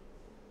back.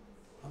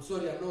 I'm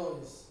sorry, I know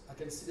I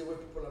can see the way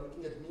people are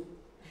looking at me.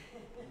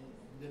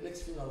 The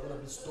next thing I'm going to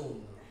be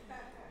stoned.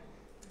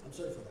 I'm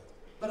sorry for that.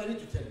 But I need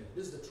to tell you,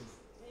 this is the truth.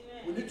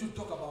 Amen. We need to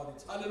talk about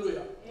it.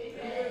 Hallelujah.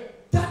 Amen.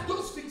 That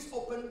those things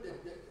open,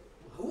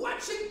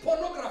 watching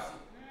pornography,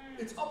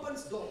 it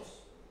opens doors.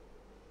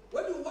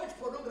 When you watch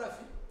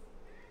pornography,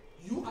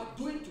 you are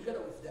doing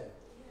together with them.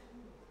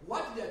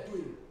 What they are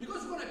doing.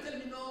 Because you're going to tell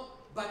me no,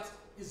 but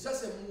it's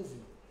just a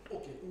movie.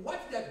 Okay,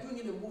 what they are doing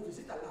in a movie, is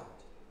it allowed?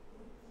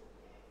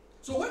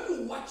 So when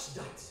you watch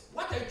that,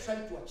 what are you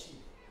trying to achieve?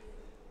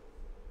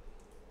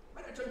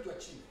 What are you trying to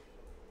achieve?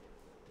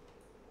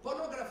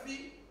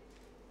 Pornography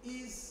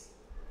is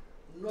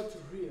not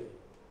real.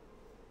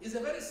 It's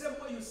the very same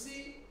way you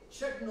see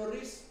Chuck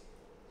Norris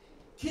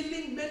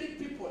killing many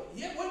people.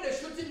 Yet when they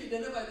shoot him, they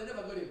never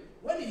got him.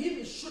 When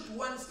he shoot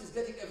once, he's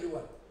getting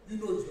everyone. You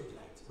know he's not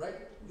right, right?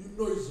 You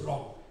know he's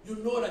wrong. You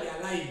know that they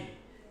are lying.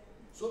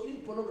 So in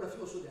pornography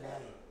also they are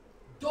lying.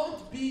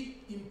 Don't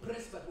be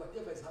impressed by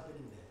whatever is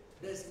happening there.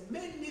 There's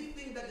many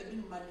things that have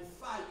been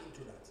magnified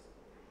into that.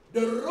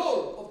 The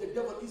role of the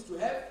devil is to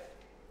have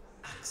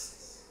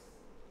access.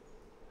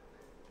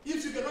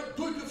 If you cannot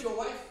do it with your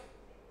wife,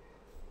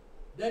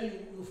 then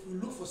you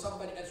look for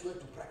somebody elsewhere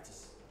to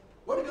practice.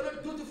 When you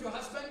cannot do it with your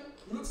husband,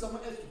 you look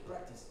somewhere else to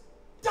practice.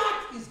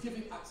 That is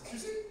giving access. You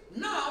see,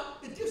 now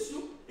it gives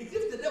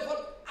the devil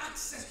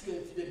access to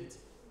your infidelity.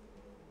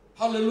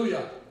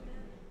 Hallelujah.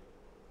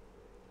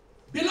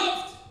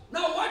 Beloved,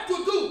 now what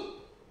to do?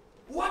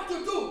 What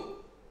to do?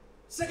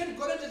 2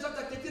 Corinthians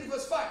chapter 13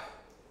 verse 5.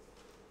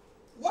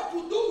 What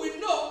to do, we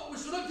know we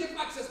should not give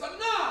access. But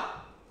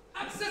now,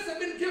 access has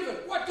been given.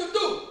 What to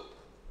do?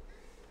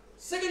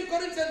 2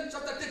 Corinthians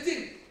chapter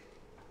 13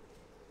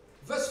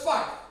 verse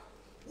 5.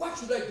 What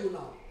should I do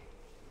now?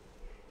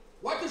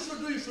 What you should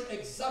do, you should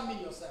examine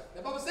yourself.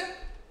 The Bible says,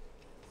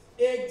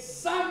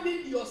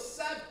 examine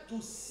yourself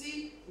to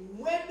see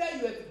whether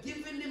you have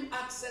given him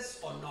access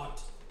or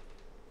not.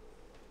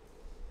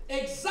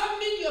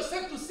 Examine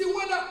yourself to see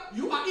whether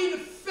you are in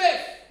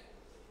faith.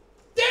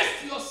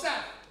 Test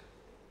yourself.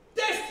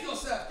 Test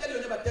yourself. Tell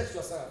your neighbor, test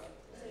yourself.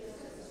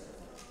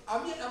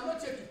 I'm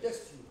not here to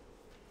test you.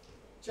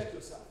 Check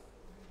yourself.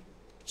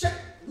 Check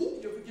who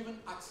you've given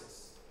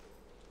access.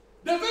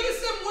 The very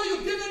same way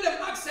you've given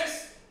them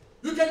access,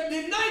 you can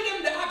deny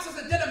them the access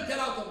and tell them, get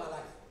out of my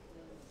life.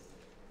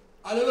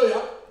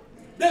 Hallelujah.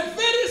 The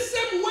very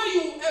same way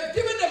you have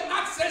given them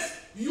access,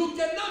 you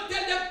can now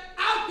tell them,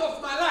 out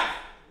of my life.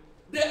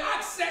 The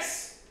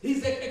access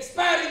is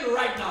expiring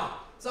right now.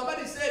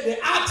 Somebody say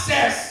the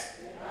access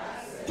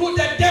to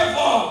the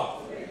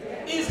devil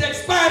is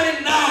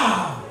expiring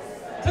now.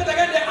 Say it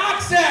again, the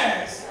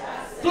access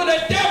to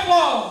the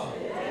devil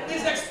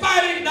is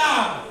expiring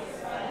now.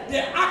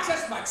 The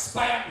access might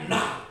expire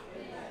now.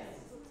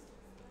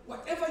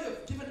 Whatever you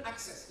have given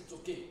access, it's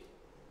okay.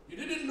 You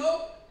didn't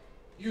know,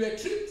 you were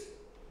tricked.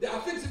 There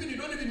are things even you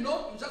don't even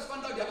know, you just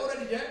found out they're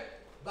already there,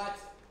 but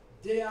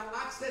their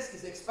access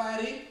is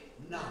expiring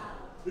now.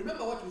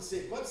 Remember what we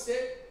said. God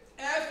said,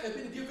 earth has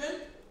been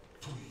given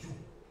to you.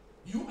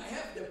 You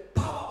have the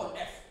power on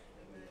earth.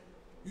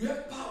 You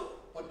have power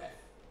on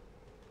earth.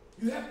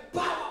 You have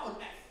power on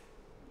earth.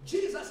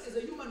 Jesus, as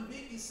a human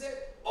being, he said,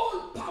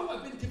 all power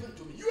has been given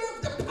to me. You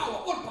have the power,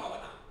 all power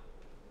now.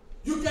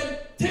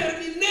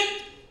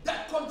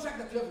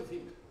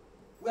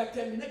 we're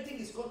terminating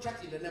his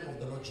contract in the name of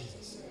the Lord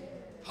Jesus.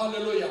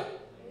 Hallelujah.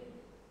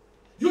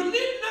 You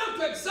need now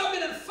to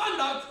examine and find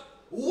out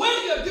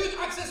where you have given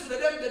access to the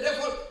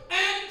devil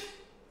and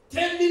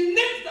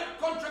terminate that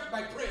contract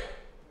by prayer.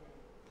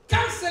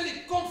 Cancel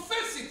it,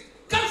 confess it,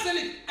 cancel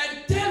it,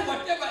 and tell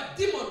whatever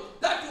demon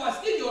that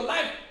was in your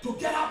life to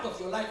get out of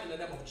your life in the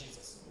name of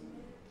Jesus.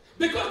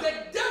 Because the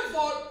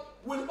devil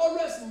will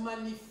always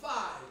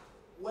magnify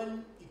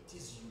when it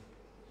is you.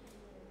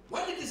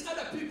 When it is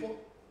other people,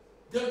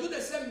 they'll do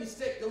the same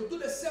mistake, they'll do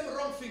the same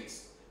wrong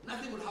things.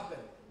 Nothing will happen.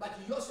 But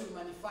yours will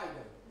magnify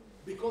them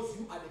because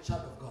you are the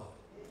child of God.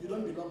 You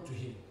don't belong to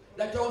him.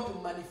 Like you want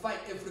to magnify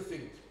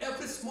everything.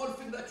 Every small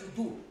thing that you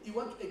do, you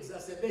want to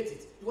exacerbate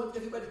it. You want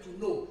everybody to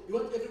know. You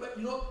want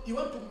everybody, you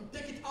want to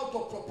take it out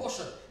of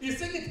proportion. He's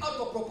taking it out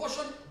of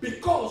proportion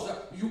because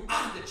you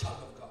are the child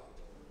of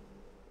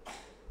God.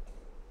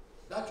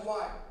 That's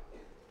why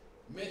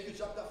Matthew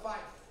chapter 5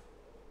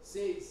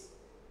 says,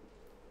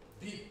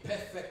 be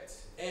perfect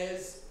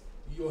as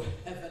your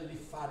heavenly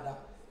Father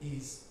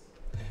is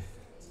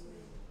perfect.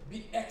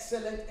 Be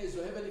excellent as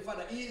your heavenly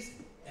Father is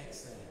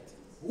excellent.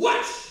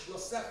 Watch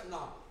yourself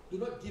now. Do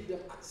not give them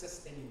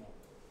access anymore.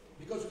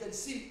 Because you can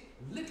see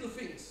little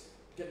things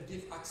can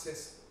give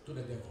access to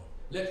the devil.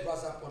 Let's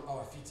rise up on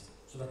our feet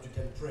so that we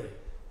can pray.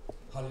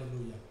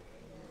 Hallelujah.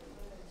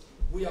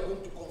 We are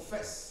going to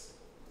confess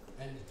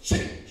and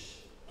change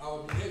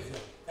our behavior.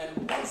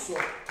 And also,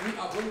 we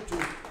are going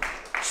to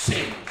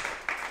change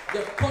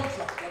the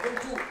contract. We are going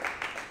to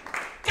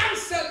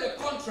cancel the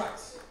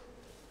contract.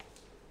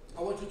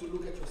 I want you to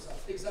look at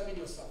yourself. Examine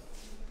yourself.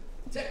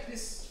 Take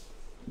this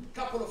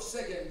couple of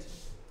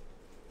seconds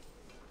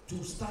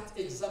to start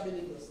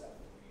examining yourself.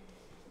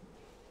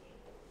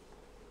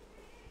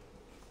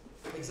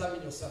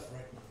 Examine yourself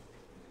right now.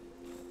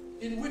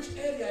 In which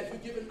area have you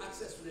given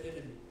access to the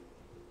enemy?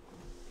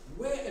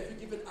 Where have you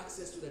given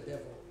access to the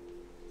devil?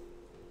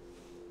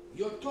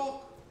 Your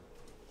talk,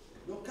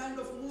 your kind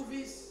of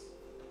movies,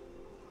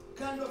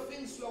 kind of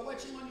things you are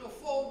watching on your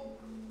phone,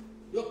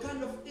 your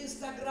kind of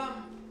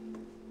Instagram,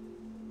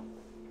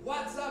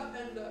 WhatsApp,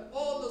 and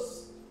all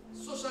those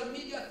social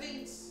media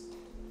things,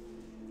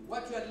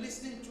 what you are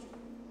listening to,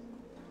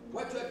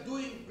 what you are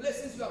doing,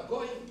 places you are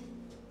going,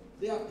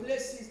 they are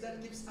places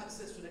that gives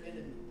access to the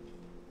enemy.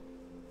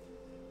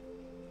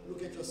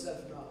 Look at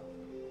yourself now.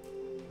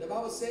 The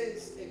Bible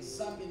says,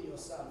 examine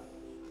yourself.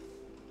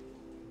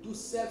 Do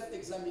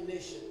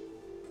self-examination.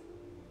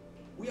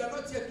 We are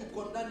not here to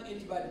condemn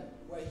anybody.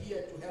 We are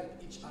here to help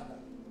each other.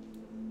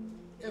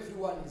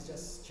 Everyone is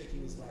just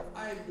checking his life.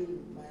 I am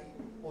doing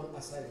my own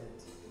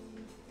assignment.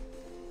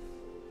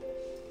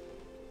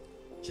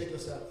 Check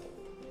yourself.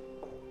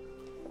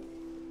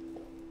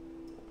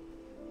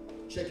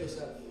 Check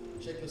yourself.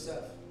 Check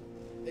yourself.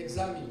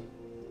 Examine.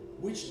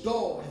 Which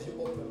door have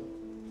you opened?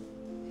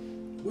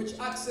 Which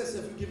access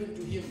have you given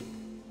to him?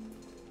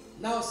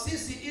 Now,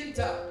 since he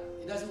entered,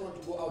 he doesn't want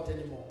to go out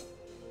anymore.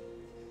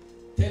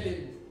 Tell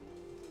him,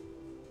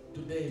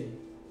 today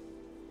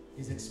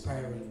is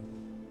expiring.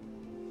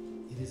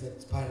 It is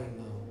expiring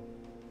now.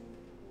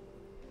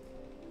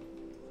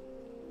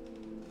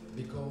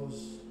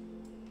 Because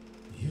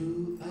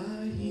you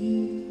are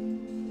here,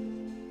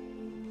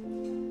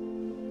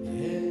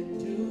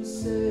 and you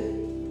say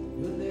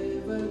you'll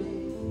never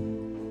leave.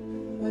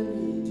 I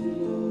need you,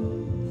 Lord.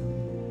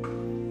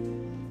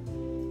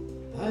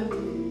 I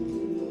need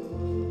you,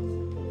 Lord.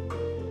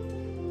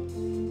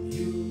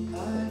 You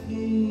are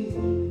here,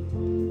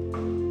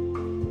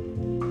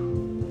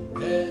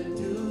 and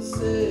you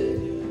say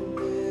you'll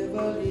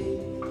never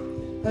leave.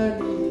 I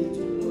need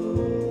you,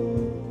 Lord.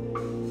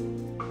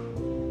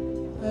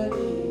 I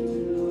need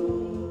you.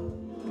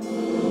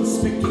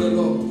 Speak to the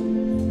Lord.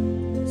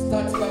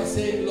 Start by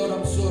saying, Lord,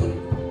 I'm sorry.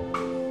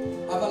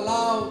 I've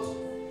allowed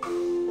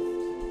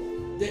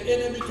the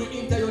enemy to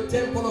enter your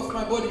temple of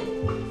my body.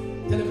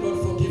 Tell him, Lord,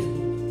 forgive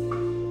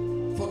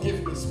me. Forgive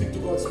me. Speak to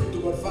God. Speak to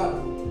God.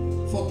 Father,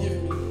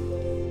 forgive me.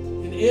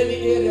 In any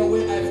area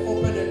where I've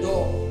opened a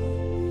door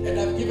and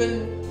I've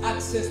given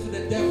access to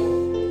the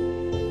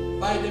devil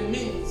by the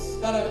means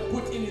that I've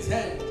put in his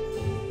hand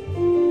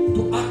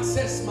to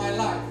access my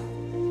life,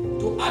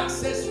 to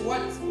access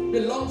what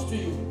belongs to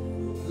you.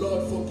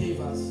 Lord, forgive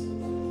us.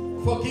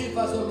 Forgive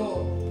us, O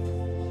Lord,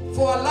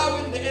 for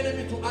allowing the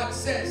enemy to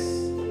access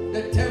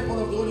the temple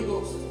of the Holy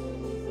Ghost,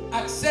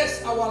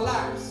 access our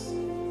lives,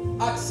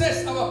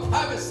 access our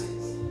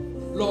privacies.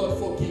 Lord,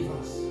 forgive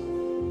us.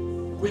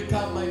 We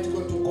come, mighty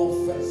God, to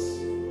confess.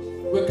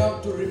 We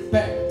come to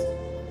repent.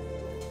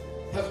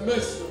 Have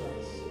mercy on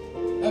us.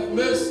 Have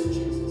mercy,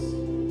 Jesus.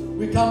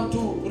 We come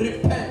to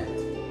repent.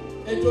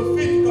 At your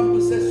feet, come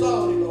to say,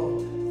 sorry,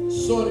 Lord.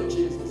 Sorry,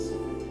 Jesus.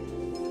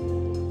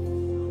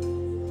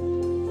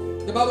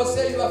 The Bible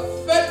says you are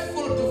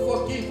faithful to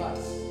forgive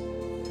us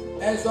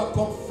as you are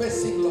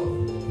confessing,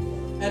 Lord,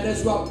 and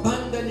as you are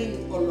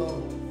abandoning, oh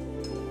Lord.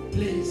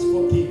 Please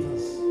forgive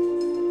us.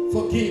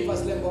 Forgive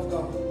us, Lamb of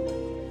God.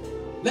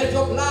 Let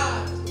your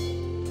blood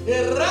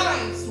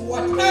erase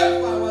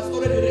whatever was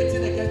already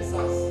written against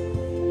us.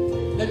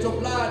 Let your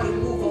blood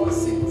remove our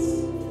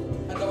sins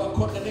and our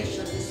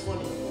condemnation this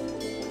morning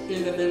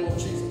in the name of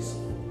Jesus.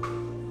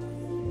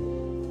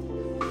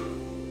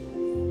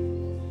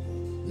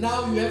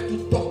 Now you have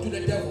to talk to the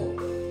devil.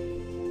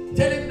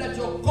 Tell him that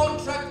your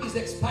contract is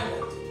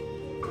expired.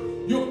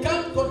 You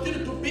can't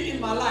continue to be in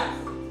my life.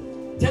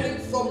 Tell him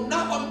from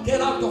now on, get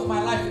out of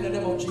my life in the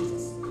name of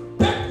Jesus.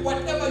 Pack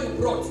whatever you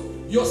brought,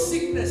 your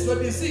sickness, your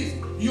disease,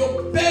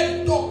 your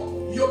bad talk,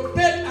 your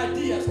bad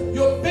ideas,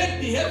 your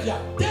bad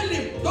behavior. Tell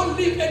him, don't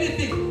leave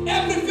anything.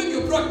 Everything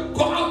you brought,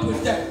 go out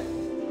with them.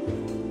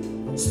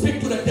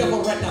 Speak to the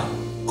devil right now.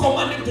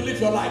 Command him to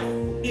live your life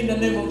in the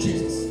name of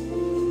Jesus.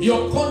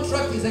 Your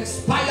contract is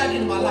expired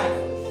in my life.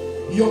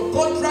 Your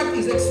contract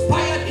is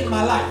expired in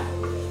my life.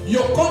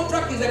 Your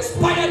contract is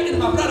expired in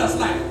my brother's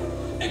life.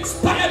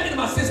 Expired in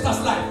my sister's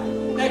life.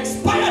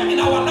 Expired in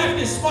our life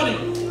this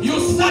morning. You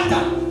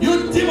Satan,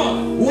 you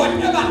demon,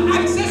 whatever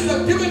access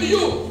we've given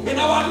you in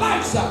our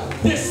lives,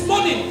 this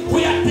morning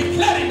we are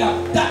declaring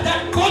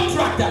that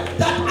contract,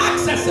 that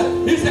access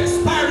is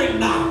expiring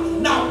now.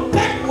 Now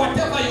pack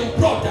whatever you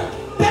brought,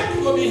 pack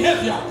your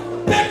behavior,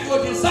 pack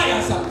your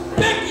desires,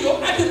 pack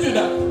your attitude.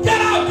 Get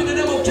out in the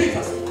name of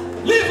Jesus.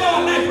 Live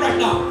our life right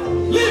now.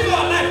 Live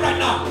our life right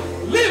now.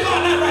 Live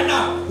our life right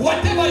now.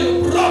 Whatever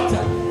you brought,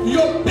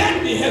 your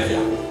bad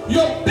behavior,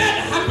 your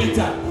bad habit,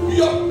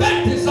 your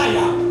bad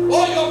desire,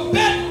 or your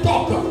bad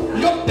talk,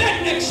 your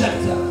bad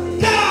actions,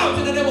 get out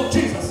in the name of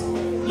Jesus.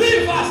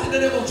 Leave us in the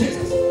name of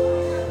Jesus.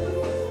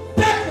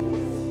 Back.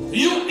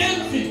 You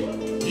envy,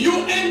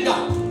 you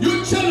anger,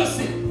 you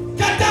jealousy,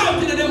 get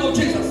out in the name of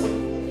Jesus.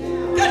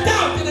 Get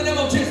out in the name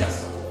of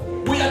Jesus.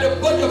 We are the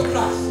body of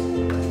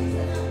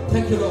Christ.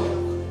 Thank you, Lord.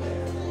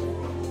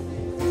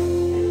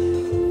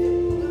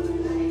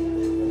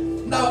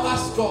 Now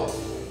ask God.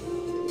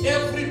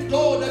 Every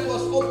door that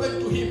was open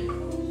to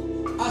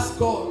him, ask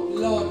God,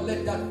 Lord,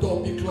 let that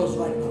door be closed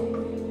right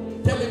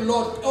now. Tell him,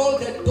 Lord, all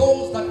the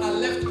doors that are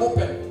left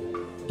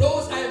open,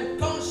 those I am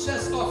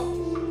conscious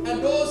of,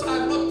 and those I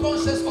am not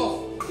conscious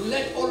of,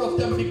 let all of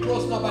them be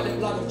closed now by the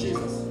blood of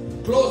Jesus.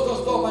 Close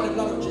those doors by the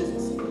blood of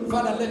Jesus.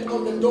 Father, let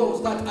all the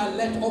doors that are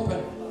left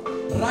open,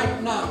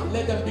 right now,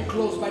 let them be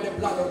closed by the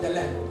blood of the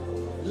Lamb.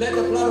 Let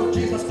the blood of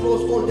Jesus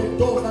close all the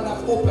doors that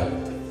have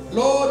opened.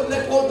 Lord,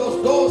 let all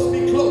those doors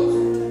be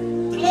closed.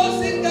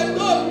 Closing the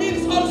door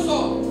means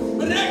also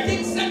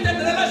breaking certain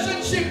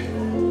relationship,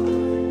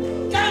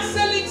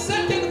 canceling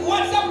certain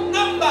WhatsApp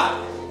number,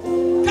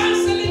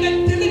 canceling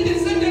and deleting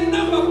certain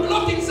number,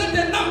 blocking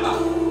certain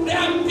number. There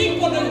are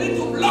people that need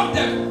to block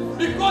them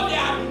because they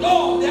are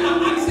door, they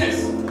are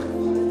access.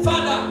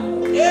 Father,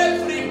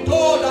 every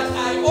door that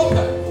I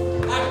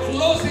open, I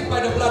close it by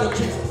the blood of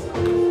Jesus.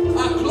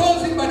 I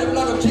close it by the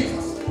blood of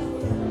Jesus.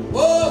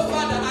 Oh,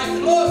 Father, I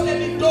close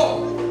any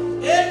door.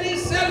 Any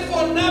cell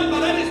phone number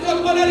that is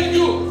not honoring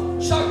you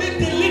shall be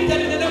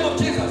deleted in the name of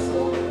Jesus.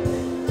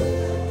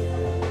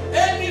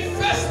 Any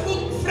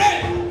Facebook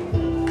friend,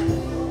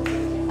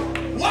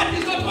 what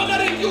is not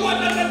honoring you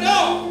under the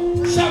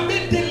door shall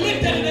be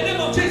deleted in the name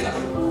of Jesus.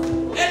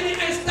 Any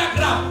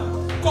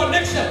Instagram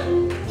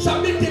connection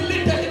shall be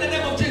deleted in the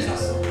name of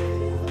Jesus.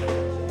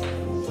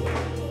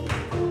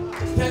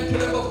 Thank you,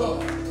 Lamb of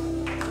God.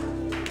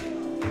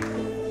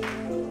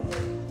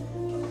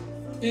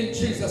 In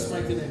Jesus'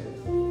 mighty name.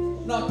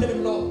 Now tell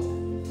him, Lord,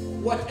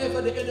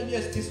 whatever the enemy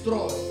has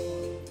destroyed,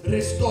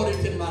 restore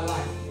it in my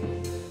life.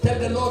 Tell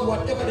the Lord,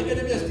 whatever the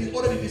enemy has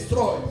already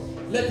destroyed,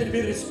 let it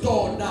be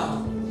restored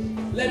now.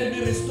 Let it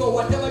be restored.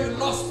 Whatever you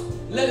lost,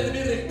 let it be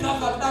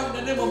recovered now in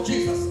the name of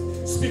Jesus.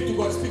 Speak to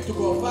God, speak to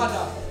God.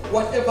 Father,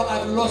 whatever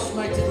I've lost,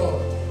 mighty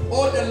God,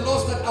 all the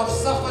loss that I've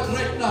suffered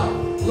right now,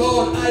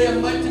 Lord, I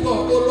am mighty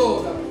God. Oh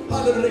Lord,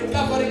 I'm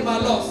recovering my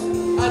loss.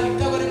 I'm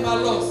recovering my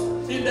loss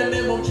in the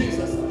name of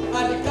Jesus.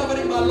 I'm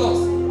recovering my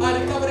loss. I'm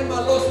recovering my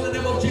loss in the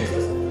name of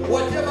Jesus.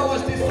 Whatever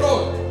was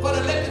destroyed,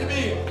 Father, let it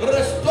be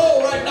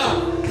restored right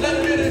now. Let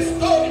it be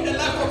restored in the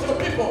life of your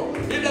people,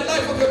 in the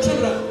life of your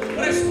children.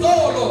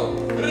 Restore, Lord.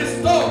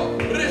 Restore,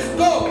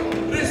 restore,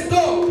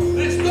 restore,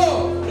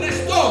 restore,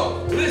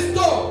 restore,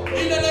 restore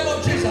in the name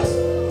of Jesus.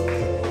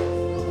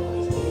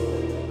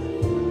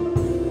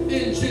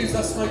 In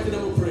Jesus' mighty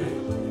name we pray.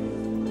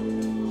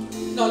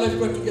 Now let's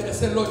pray together.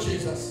 Say, Lord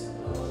Jesus,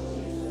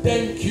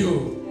 thank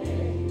you.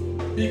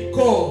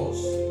 Because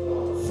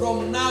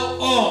from now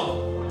on,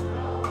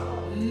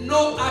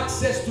 no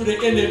access to the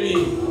enemy.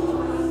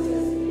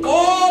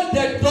 All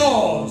the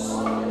doors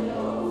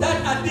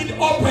that I did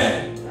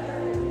open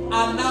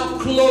are now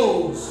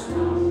closed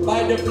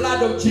by the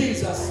blood of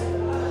Jesus,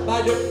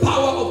 by the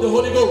power of the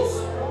Holy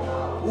Ghost.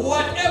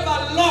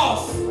 Whatever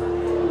loss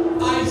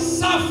I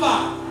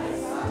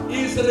suffer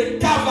is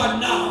recovered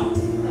now.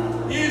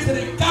 Is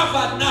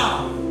recovered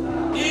now.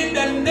 In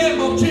the name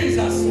of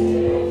Jesus.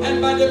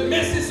 And by the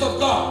mercies of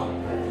God,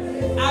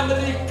 I'm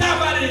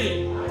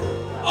recovering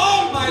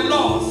all my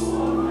loss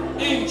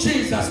in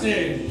Jesus'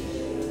 name.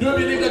 Do you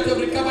believe that you have